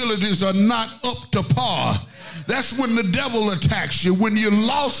decision-making abilities are not up to par. That's when the devil attacks you. When you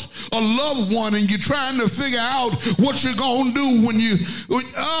lost a loved one and you're trying to figure out what you're going to do when you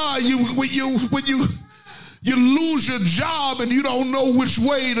lose your job and you don't know which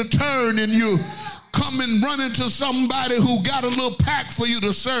way to turn, and you come and run into somebody who got a little pack for you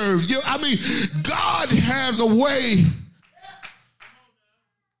to serve. God has a way.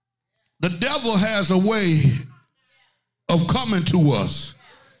 The devil has a way of coming to us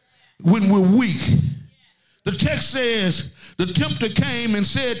when we're weak. The text says, the tempter came and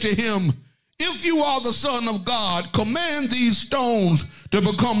said to him, "If you are the Son of God, command these stones to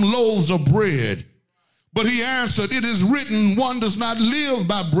become loaves of bread." But he answered, "It is written, one does not live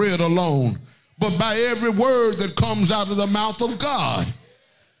by bread alone, but by every word that comes out of the mouth of God."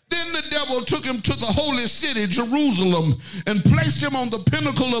 Then the devil took him to the holy city, Jerusalem, and placed him on the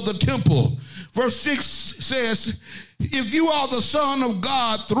pinnacle of the temple. Verse 6 says, "If you are the Son of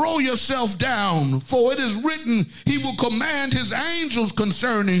God, throw yourself down, for it is written, he will command his angels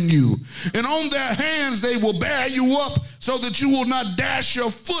concerning you, and on their hands they will bear you up, so that you will not dash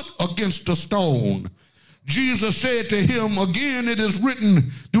your foot against a stone." Jesus said to him, "Again it is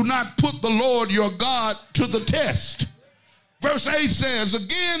written, do not put the Lord your God to the test." Verse 8 says,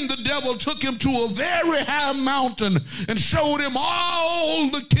 "Again the devil took him to a very high mountain and showed him all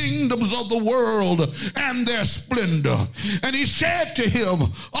the kingdoms of the world and their splendor. And he said to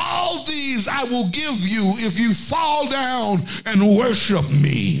him, all these I will give you if you fall down and worship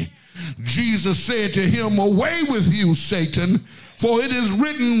me." Jesus said to him, "Away with you, Satan, for it is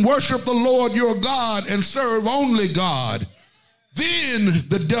written, worship the Lord your God and serve only God." Then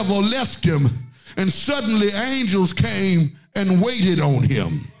the devil left him, and suddenly angels came and waited on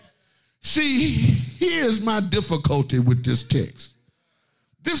him. See, here's my difficulty with this text.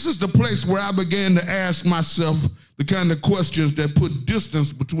 This is the place where I began to ask myself the kind of questions that put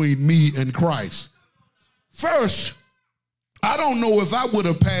distance between me and Christ. First, I don't know if I would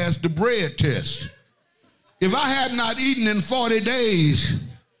have passed the bread test. If I had not eaten in 40 days,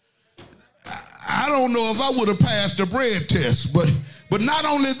 I don't know if I would have passed the bread test. But not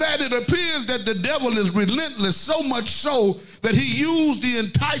only that, it appears that the devil is relentless, so much so that he used the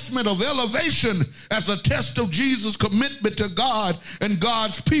enticement of elevation as a test of Jesus' commitment to God and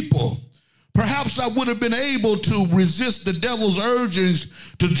God's people. Perhaps I would have been able to resist the devil's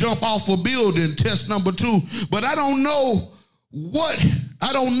urgings to jump off a building, test number 2. But I don't know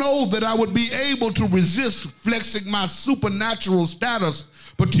that I would be able to resist flexing my supernatural status,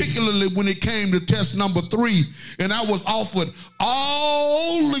 particularly when it came to test number 3, and I was offered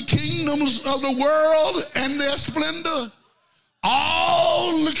all the kingdoms of the world and their splendor.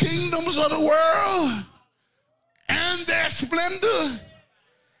 All the kingdoms of the world and their splendor.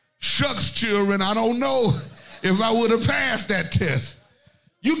 Shucks, children, I don't know if I would have passed that test.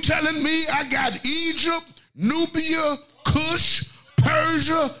 You telling me I got Egypt, Nubia, Cush,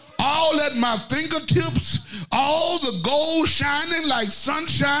 Persia, all at my fingertips, all the gold shining like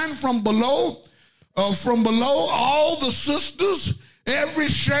sunshine from below, all the sisters, every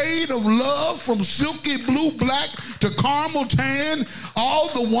shade of love from silky blue black to caramel tan, all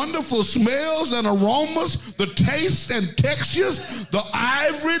the wonderful smells and aromas, the tastes and textures, the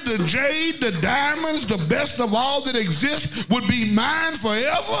ivory, the jade, the diamonds, the best of all that exists would be mine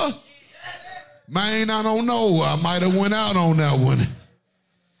forever? Man, I don't know. I might have went out on that one.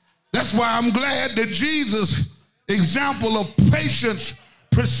 That's why I'm glad that Jesus' example of patience,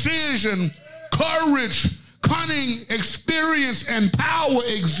 precision, courage, cunning, experience, and power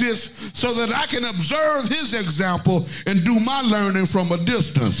exists so that I can observe his example and do my learning from a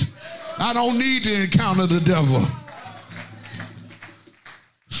distance. I don't need to encounter the devil.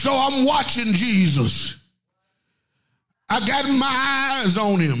 So I'm watching Jesus. I got my eyes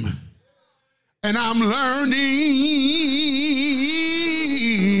on him. And I'm learning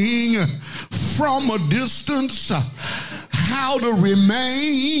from a distance how to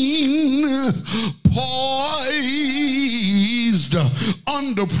remain poised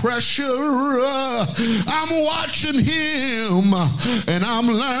under pressure. I'm watching him and I'm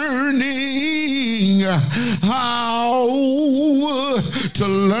learning how to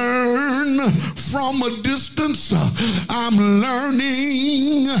learn from a distance. I'm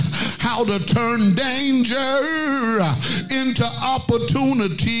learning how to turn danger into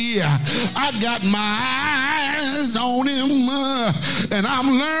opportunity. I got my eyes on him and I'm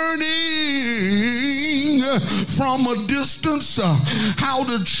learning from a distance how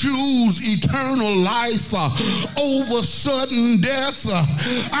to choose eternal life over sudden death.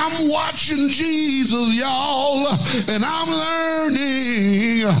 I'm watching Jesus, y'all, and I'm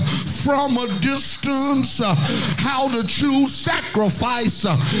learning from a distance how to choose sacrifice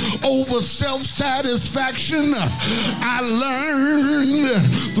over self-satisfaction. I learned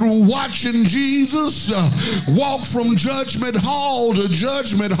through watching Jesus walk from judgment hall to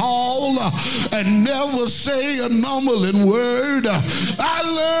judgment hall and never say a mumbling word. I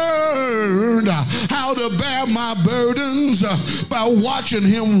learned how to bear my burdens by watching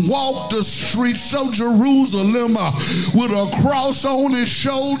him walk the streets of Jerusalem with a cross on his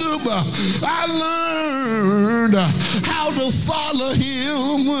shoulder. I learned how to follow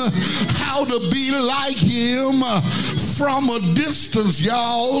him, how to be like him from a distance,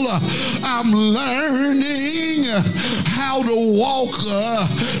 y'all. I'm learning how to walk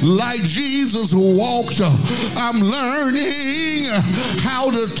like Jesus walked. I'm learning how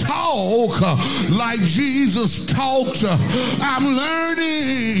to talk like Jesus talked. I'm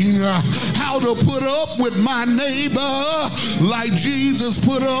learning how to put up with my neighbor like Jesus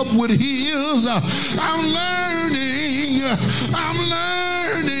put up with his. I'm learning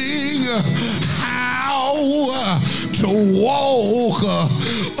how to walk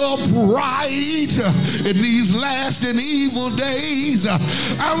upright in these last and evil days.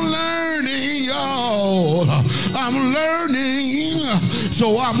 I'm learning, y'all. I'm learning.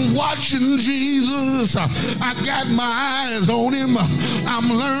 So I'm watching Jesus. I got my eyes on him. I'm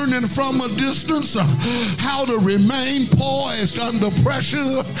learning from a distance how to remain poised under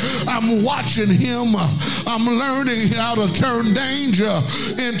pressure. I'm watching him. I'm learning how to turn danger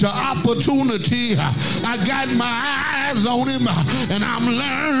into opportunity. I got my eyes on him and I'm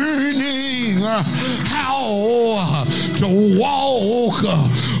learning learning how to walk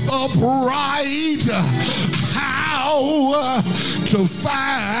upright, how to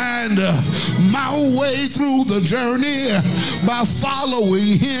find my way through the journey by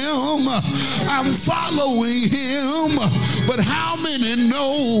following him. I'm following him, but how many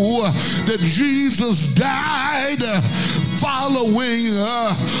know that Jesus died following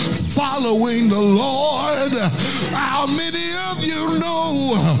the Lord? How many of you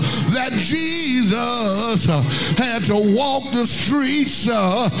know that Jesus had to walk the streets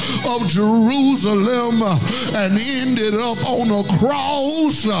of Jerusalem and ended up on a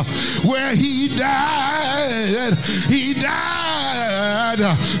cross where he died? He died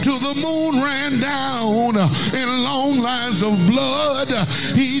till the moon ran down in long lines of blood.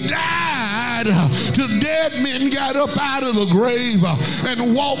 He died till dead men got up out of the grave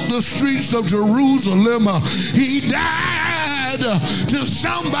and walked the streets of Jerusalem. He died till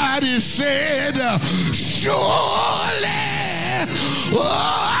somebody said, surely,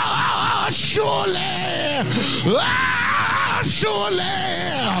 oh, surely, surely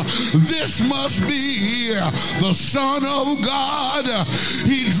this must be the Son of God.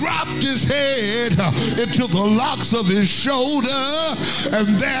 He dropped his head into the locks of his shoulder,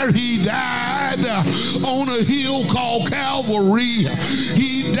 and there he died on a hill called Calvary.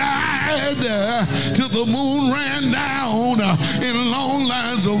 He died till the moon ran down in long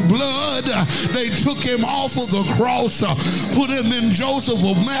lines of blood. They took him off of the cross, put him in Joseph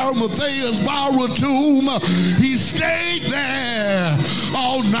of Arimathea's borrowed tomb. He stayed there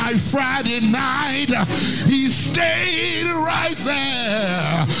all night Friday night. He stayed right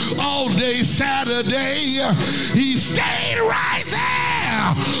there all day Saturday. He stayed right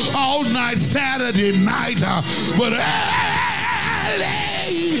there all night Saturday night. But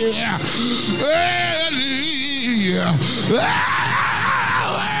early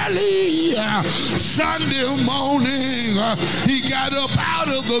Sunday morning, he got up out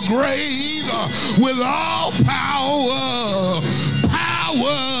of the grave with all power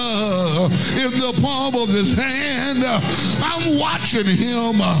in the palm of his hand. I'm watching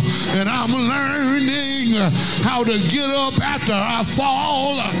him and I'm learning how to get up after I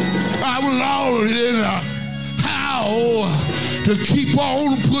fall. I'm learning how to keep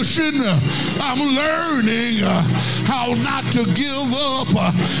on pushing. I'm learning how not to give up.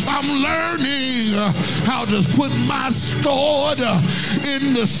 I'm learning how to put my sword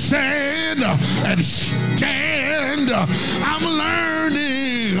in the sand and stand. I'm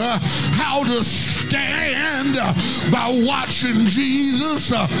learning how to stand by watching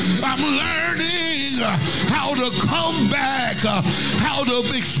Jesus. I'm learning how to come back, how to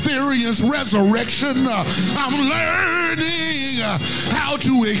experience resurrection. I'm learning how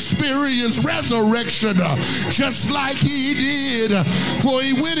to experience resurrection just like he did. For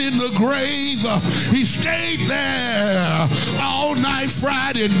he went in the grave, he stayed there all night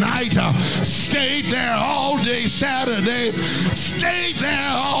Friday night, stayed there all day Saturday, stayed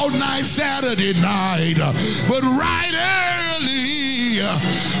there all night Saturday night. But right early,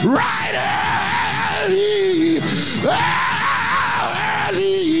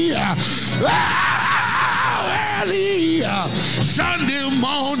 Sunday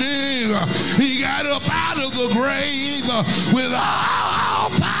morning, he got up out of the grave with all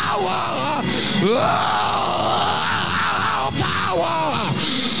power,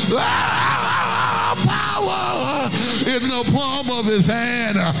 power in the palm of his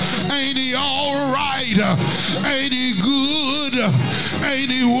hand. Ain't he all right? Ain't he good?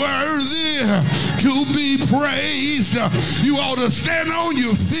 Ain't he worthy to be praised? You ought to stand on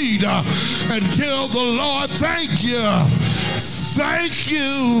your feet and tell the Lord, thank you. Thank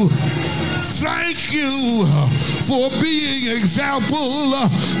you. Thank you for being example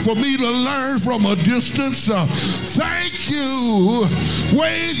for me to learn from a distance. Thank you.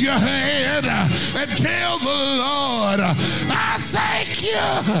 Wave your hand and tell the Lord, I thank you.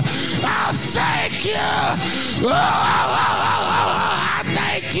 I thank you. I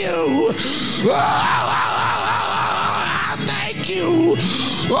thank you. I thank you.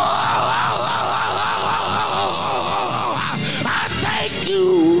 I thank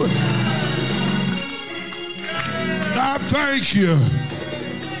you. I thank you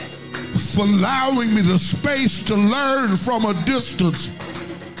for allowing me the space to learn from a distance.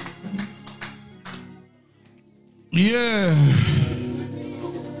 Yeah.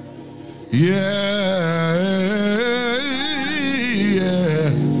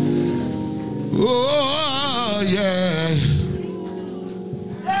 Oh, yeah.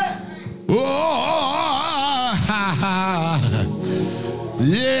 Oh,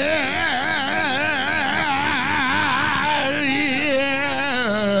 yeah.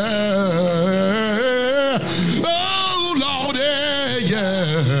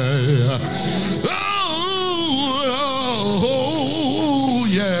 Oh,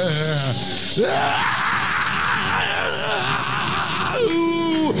 yeah.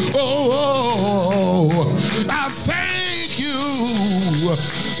 Oh, I thank you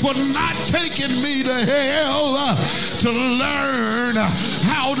for not taking me to hell to learn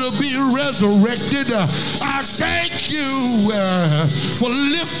how to be resurrected. I thank you for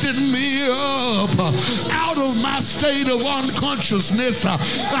lifting me up out of my state of unconsciousness.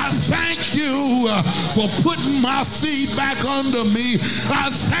 I thank you for putting my feet back under me. I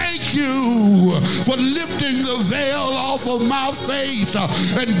thank you for lifting the veil off of my face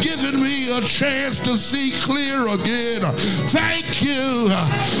and giving me a chance to see clear again. Thank you.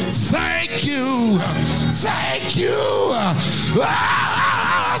 Thank you. Thank you.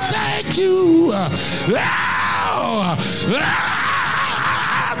 Ah, thank you. Ah,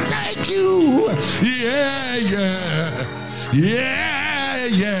 thank you. Yeah, yeah. Yeah,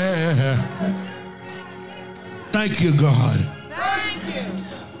 yeah. Thank you, God. Thank you.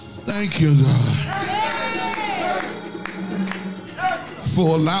 Thank you, God,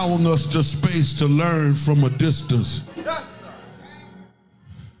 for allowing us the space to learn from a distance.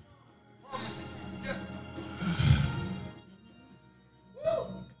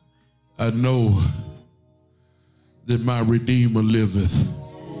 I know that my Redeemer liveth.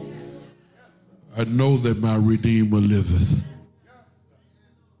 I know that my Redeemer liveth.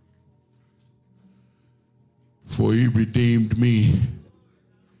 For he redeemed me,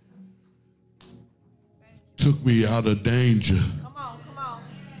 took me out of danger, Come on.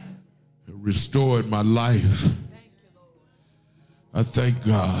 restored my life. Thank you, Lord. I thank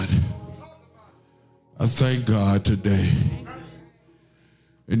God. I thank God today.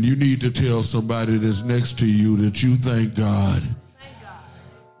 And you need to tell somebody that's next to you that you thank God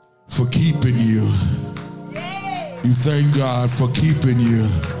for keeping you. You thank God for keeping you.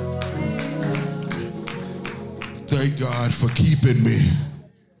 Thank God for keeping me.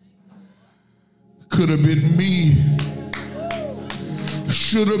 Could have been me.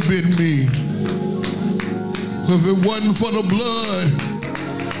 Should have been me. If it wasn't for the blood,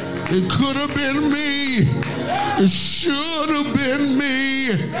 it could have been me. It should have been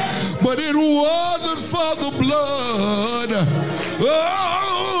me. But it wasn't for the blood.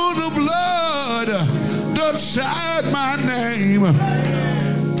 Oh, the blood done signed my name.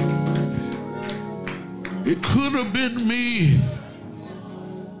 It could have been me.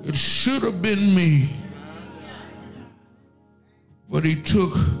 It should have been me. But he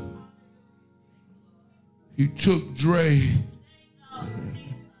took Dre.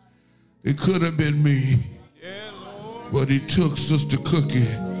 It could have been me. But he took Sister Cookie.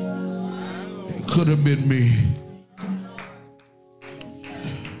 It could have been me.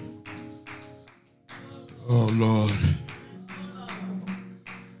 Oh, Lord.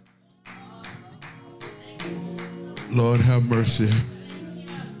 Lord, have mercy.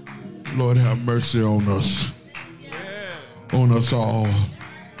 Lord, have mercy on us. On us all.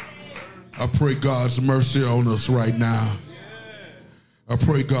 I pray God's mercy on us right now. I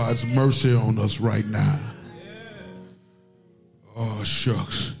pray God's mercy on us right now. Oh,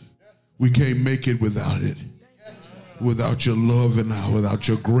 shucks. We can't make it without it. Without your love and without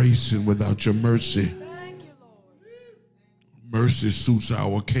your grace and without your mercy. Thank you, Lord. Mercy suits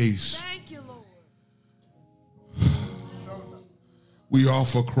our case. Thank you, Lord. We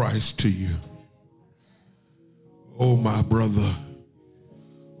offer Christ to you. Oh, my brother.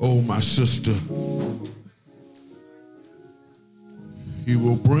 Oh, my sister. He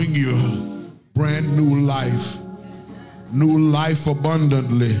will bring you brand new life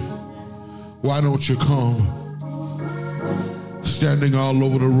abundantly. Why don't you come? Standing all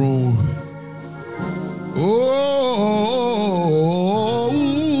over the room.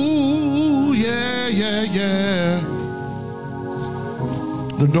 Oh, yeah, yeah, yeah.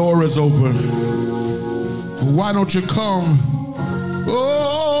 The door is open. Why don't you come?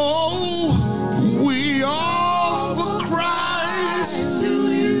 Oh, we offer Christ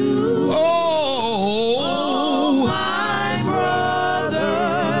To you, oh, my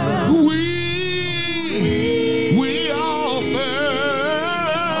brother. we offer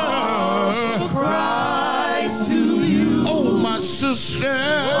Christ to you, oh, my sister,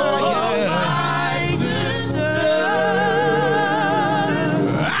 yeah. my sister.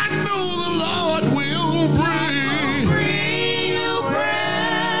 I know the Lord will bring Bring you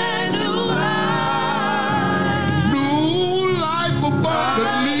brand new life. new life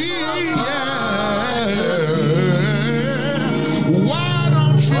abundantly, yeah. Why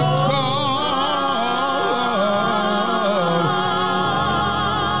don't you come?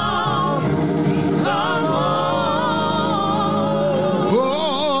 Come on.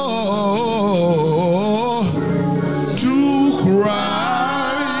 Oh,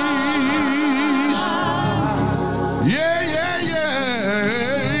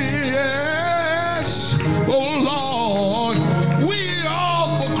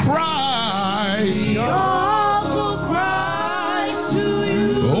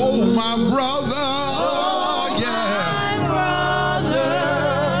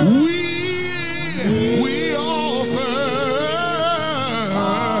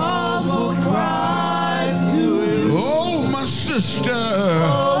 sister.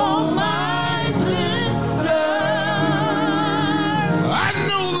 Oh, my sister. I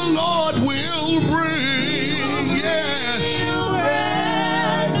know the Lord will bring, yes,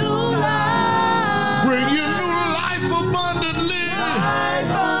 bring you new life abundantly.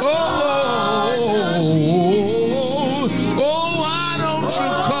 Oh, why don't you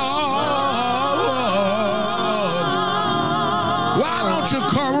come? Why don't you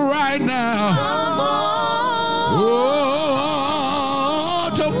come right now? Oh,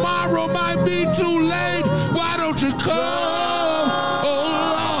 tomorrow might be too late. Why don't you come? Oh,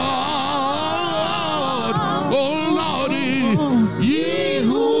 Lord. Oh, Lordy. Ye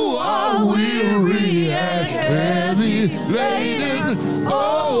who are weary and heavy laden.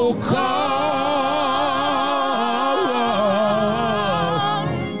 Oh, come.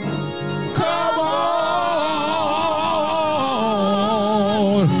 Come on.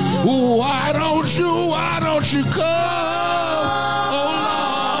 Why don't you come? Oh,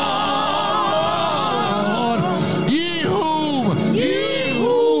 Lord. Ye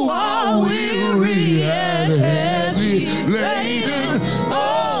who are weary and heavy laden.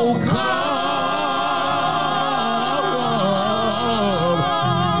 Oh, come.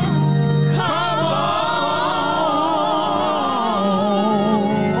 Come on.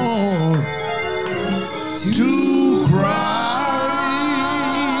 To Christ.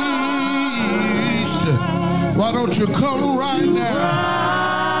 Why don't you come right now?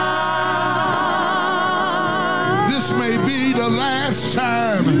 This may be the last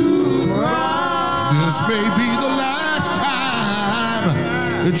time. This may be the last time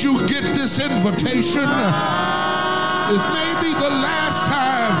that you get this invitation. This may be the last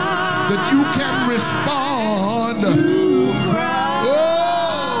time that you can respond.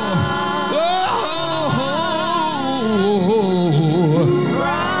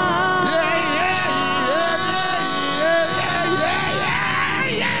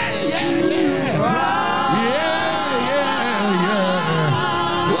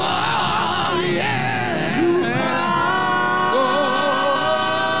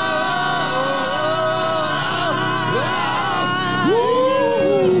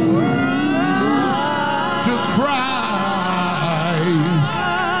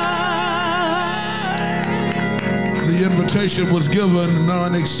 The invitation was given,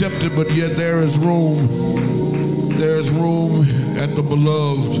 none accepted, but yet there is room. There is room at the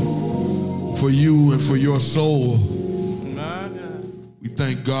beloved for you and for your soul. We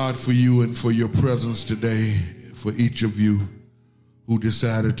thank God for you and for your presence today, for each of you who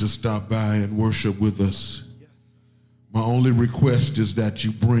decided to stop by and worship with us. My only request is that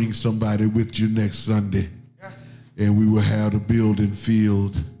you bring somebody with you next Sunday, and we will have the building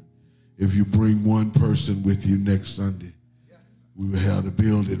filled. If you bring one person with you next Sunday, we will have the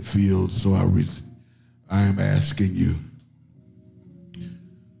building filled. So I am asking you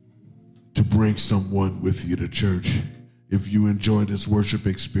to bring someone with you to church. If you enjoy this worship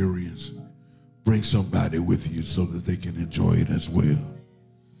experience, bring somebody with you so that they can enjoy it as well.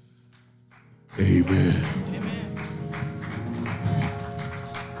 Amen.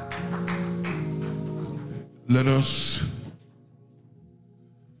 Let us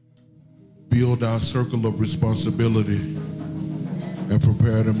build our circle of responsibility and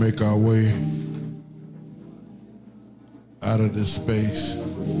prepare to make our way out of this space.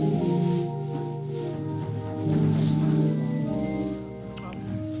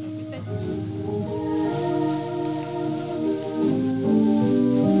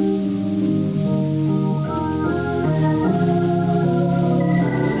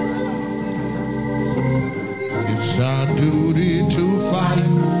 It's our duty to fight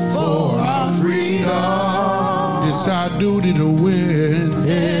for our freedom. It's our duty to win.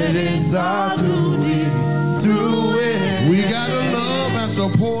 It is our duty to win. We gotta love and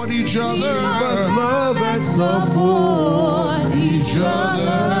support each other. But love and support each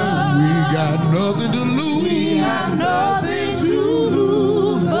other. We got nothing to lose. We have nothing to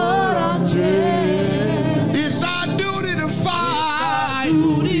lose but our chance. It's our duty to fight.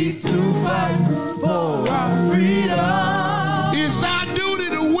 Duty to fight for our freedom. It's our duty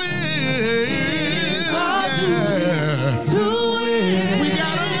to win. Yeah. To win. We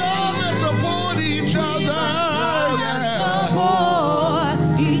gotta love and support each other. Yeah. Support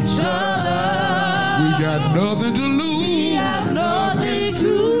each other. We got nothing to lose. We have nothing to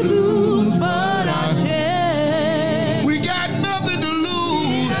lose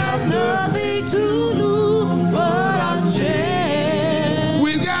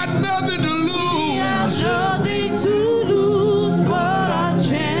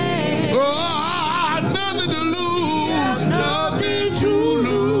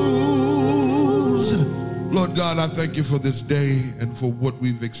Lord God, I thank you for this day and for what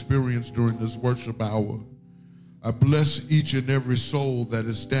we've experienced during this worship hour. I bless each and every soul that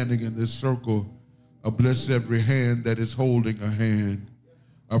is standing in this circle. I bless every hand that is holding a hand.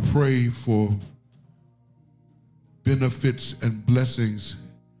 I pray for benefits and blessings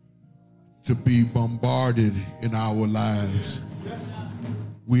to be bombarded in our lives.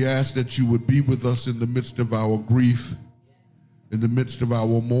 We ask that you would be with us in the midst of our grief, in the midst of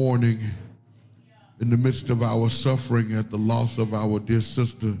our mourning, in the midst of our suffering at the loss of our dear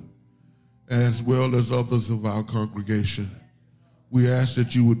sister, as well as others of our congregation. We ask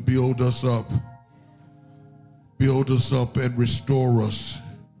that you would build us up and restore us.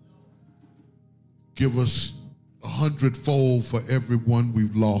 Give us 100-fold for everyone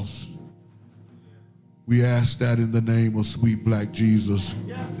we've lost. We ask that in the name of sweet black Jesus,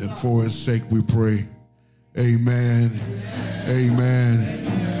 and for his sake we pray. Amen. Amen.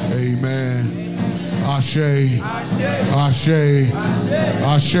 Amen. Ashe. Ashe.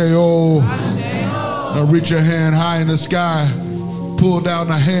 Ashe. Oh. Now reach your hand high in the sky. Pull down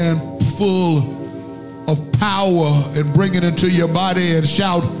a hand full of power and bring it into your body and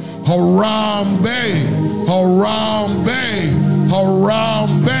shout, Harambe, Harambe,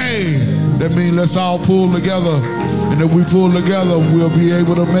 Harambe. That means let's all pull together. And if we pull together, we'll be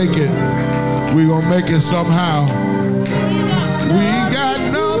able to make it. We're going to make it somehow. We got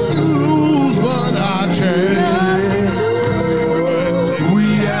nothing to lose but our chance. We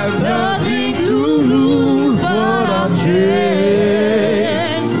have nothing to lose but our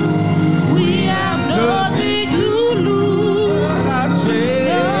chance. We have nothing to lose but our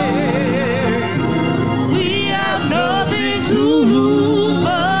chance. We have nothing to lose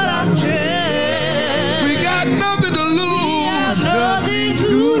but our chance. We got nothing to lose. We have nothing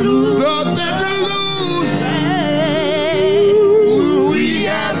to lose. Nothing to lose. We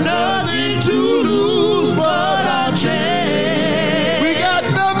have nothing to lose but our chance. We got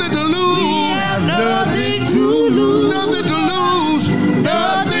nothing to lose. We have nothing to lose. Nothing to lose.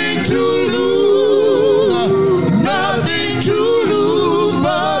 Nothing to lose. Nothing to lose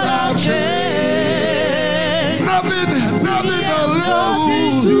but our chance. Nothing to lose.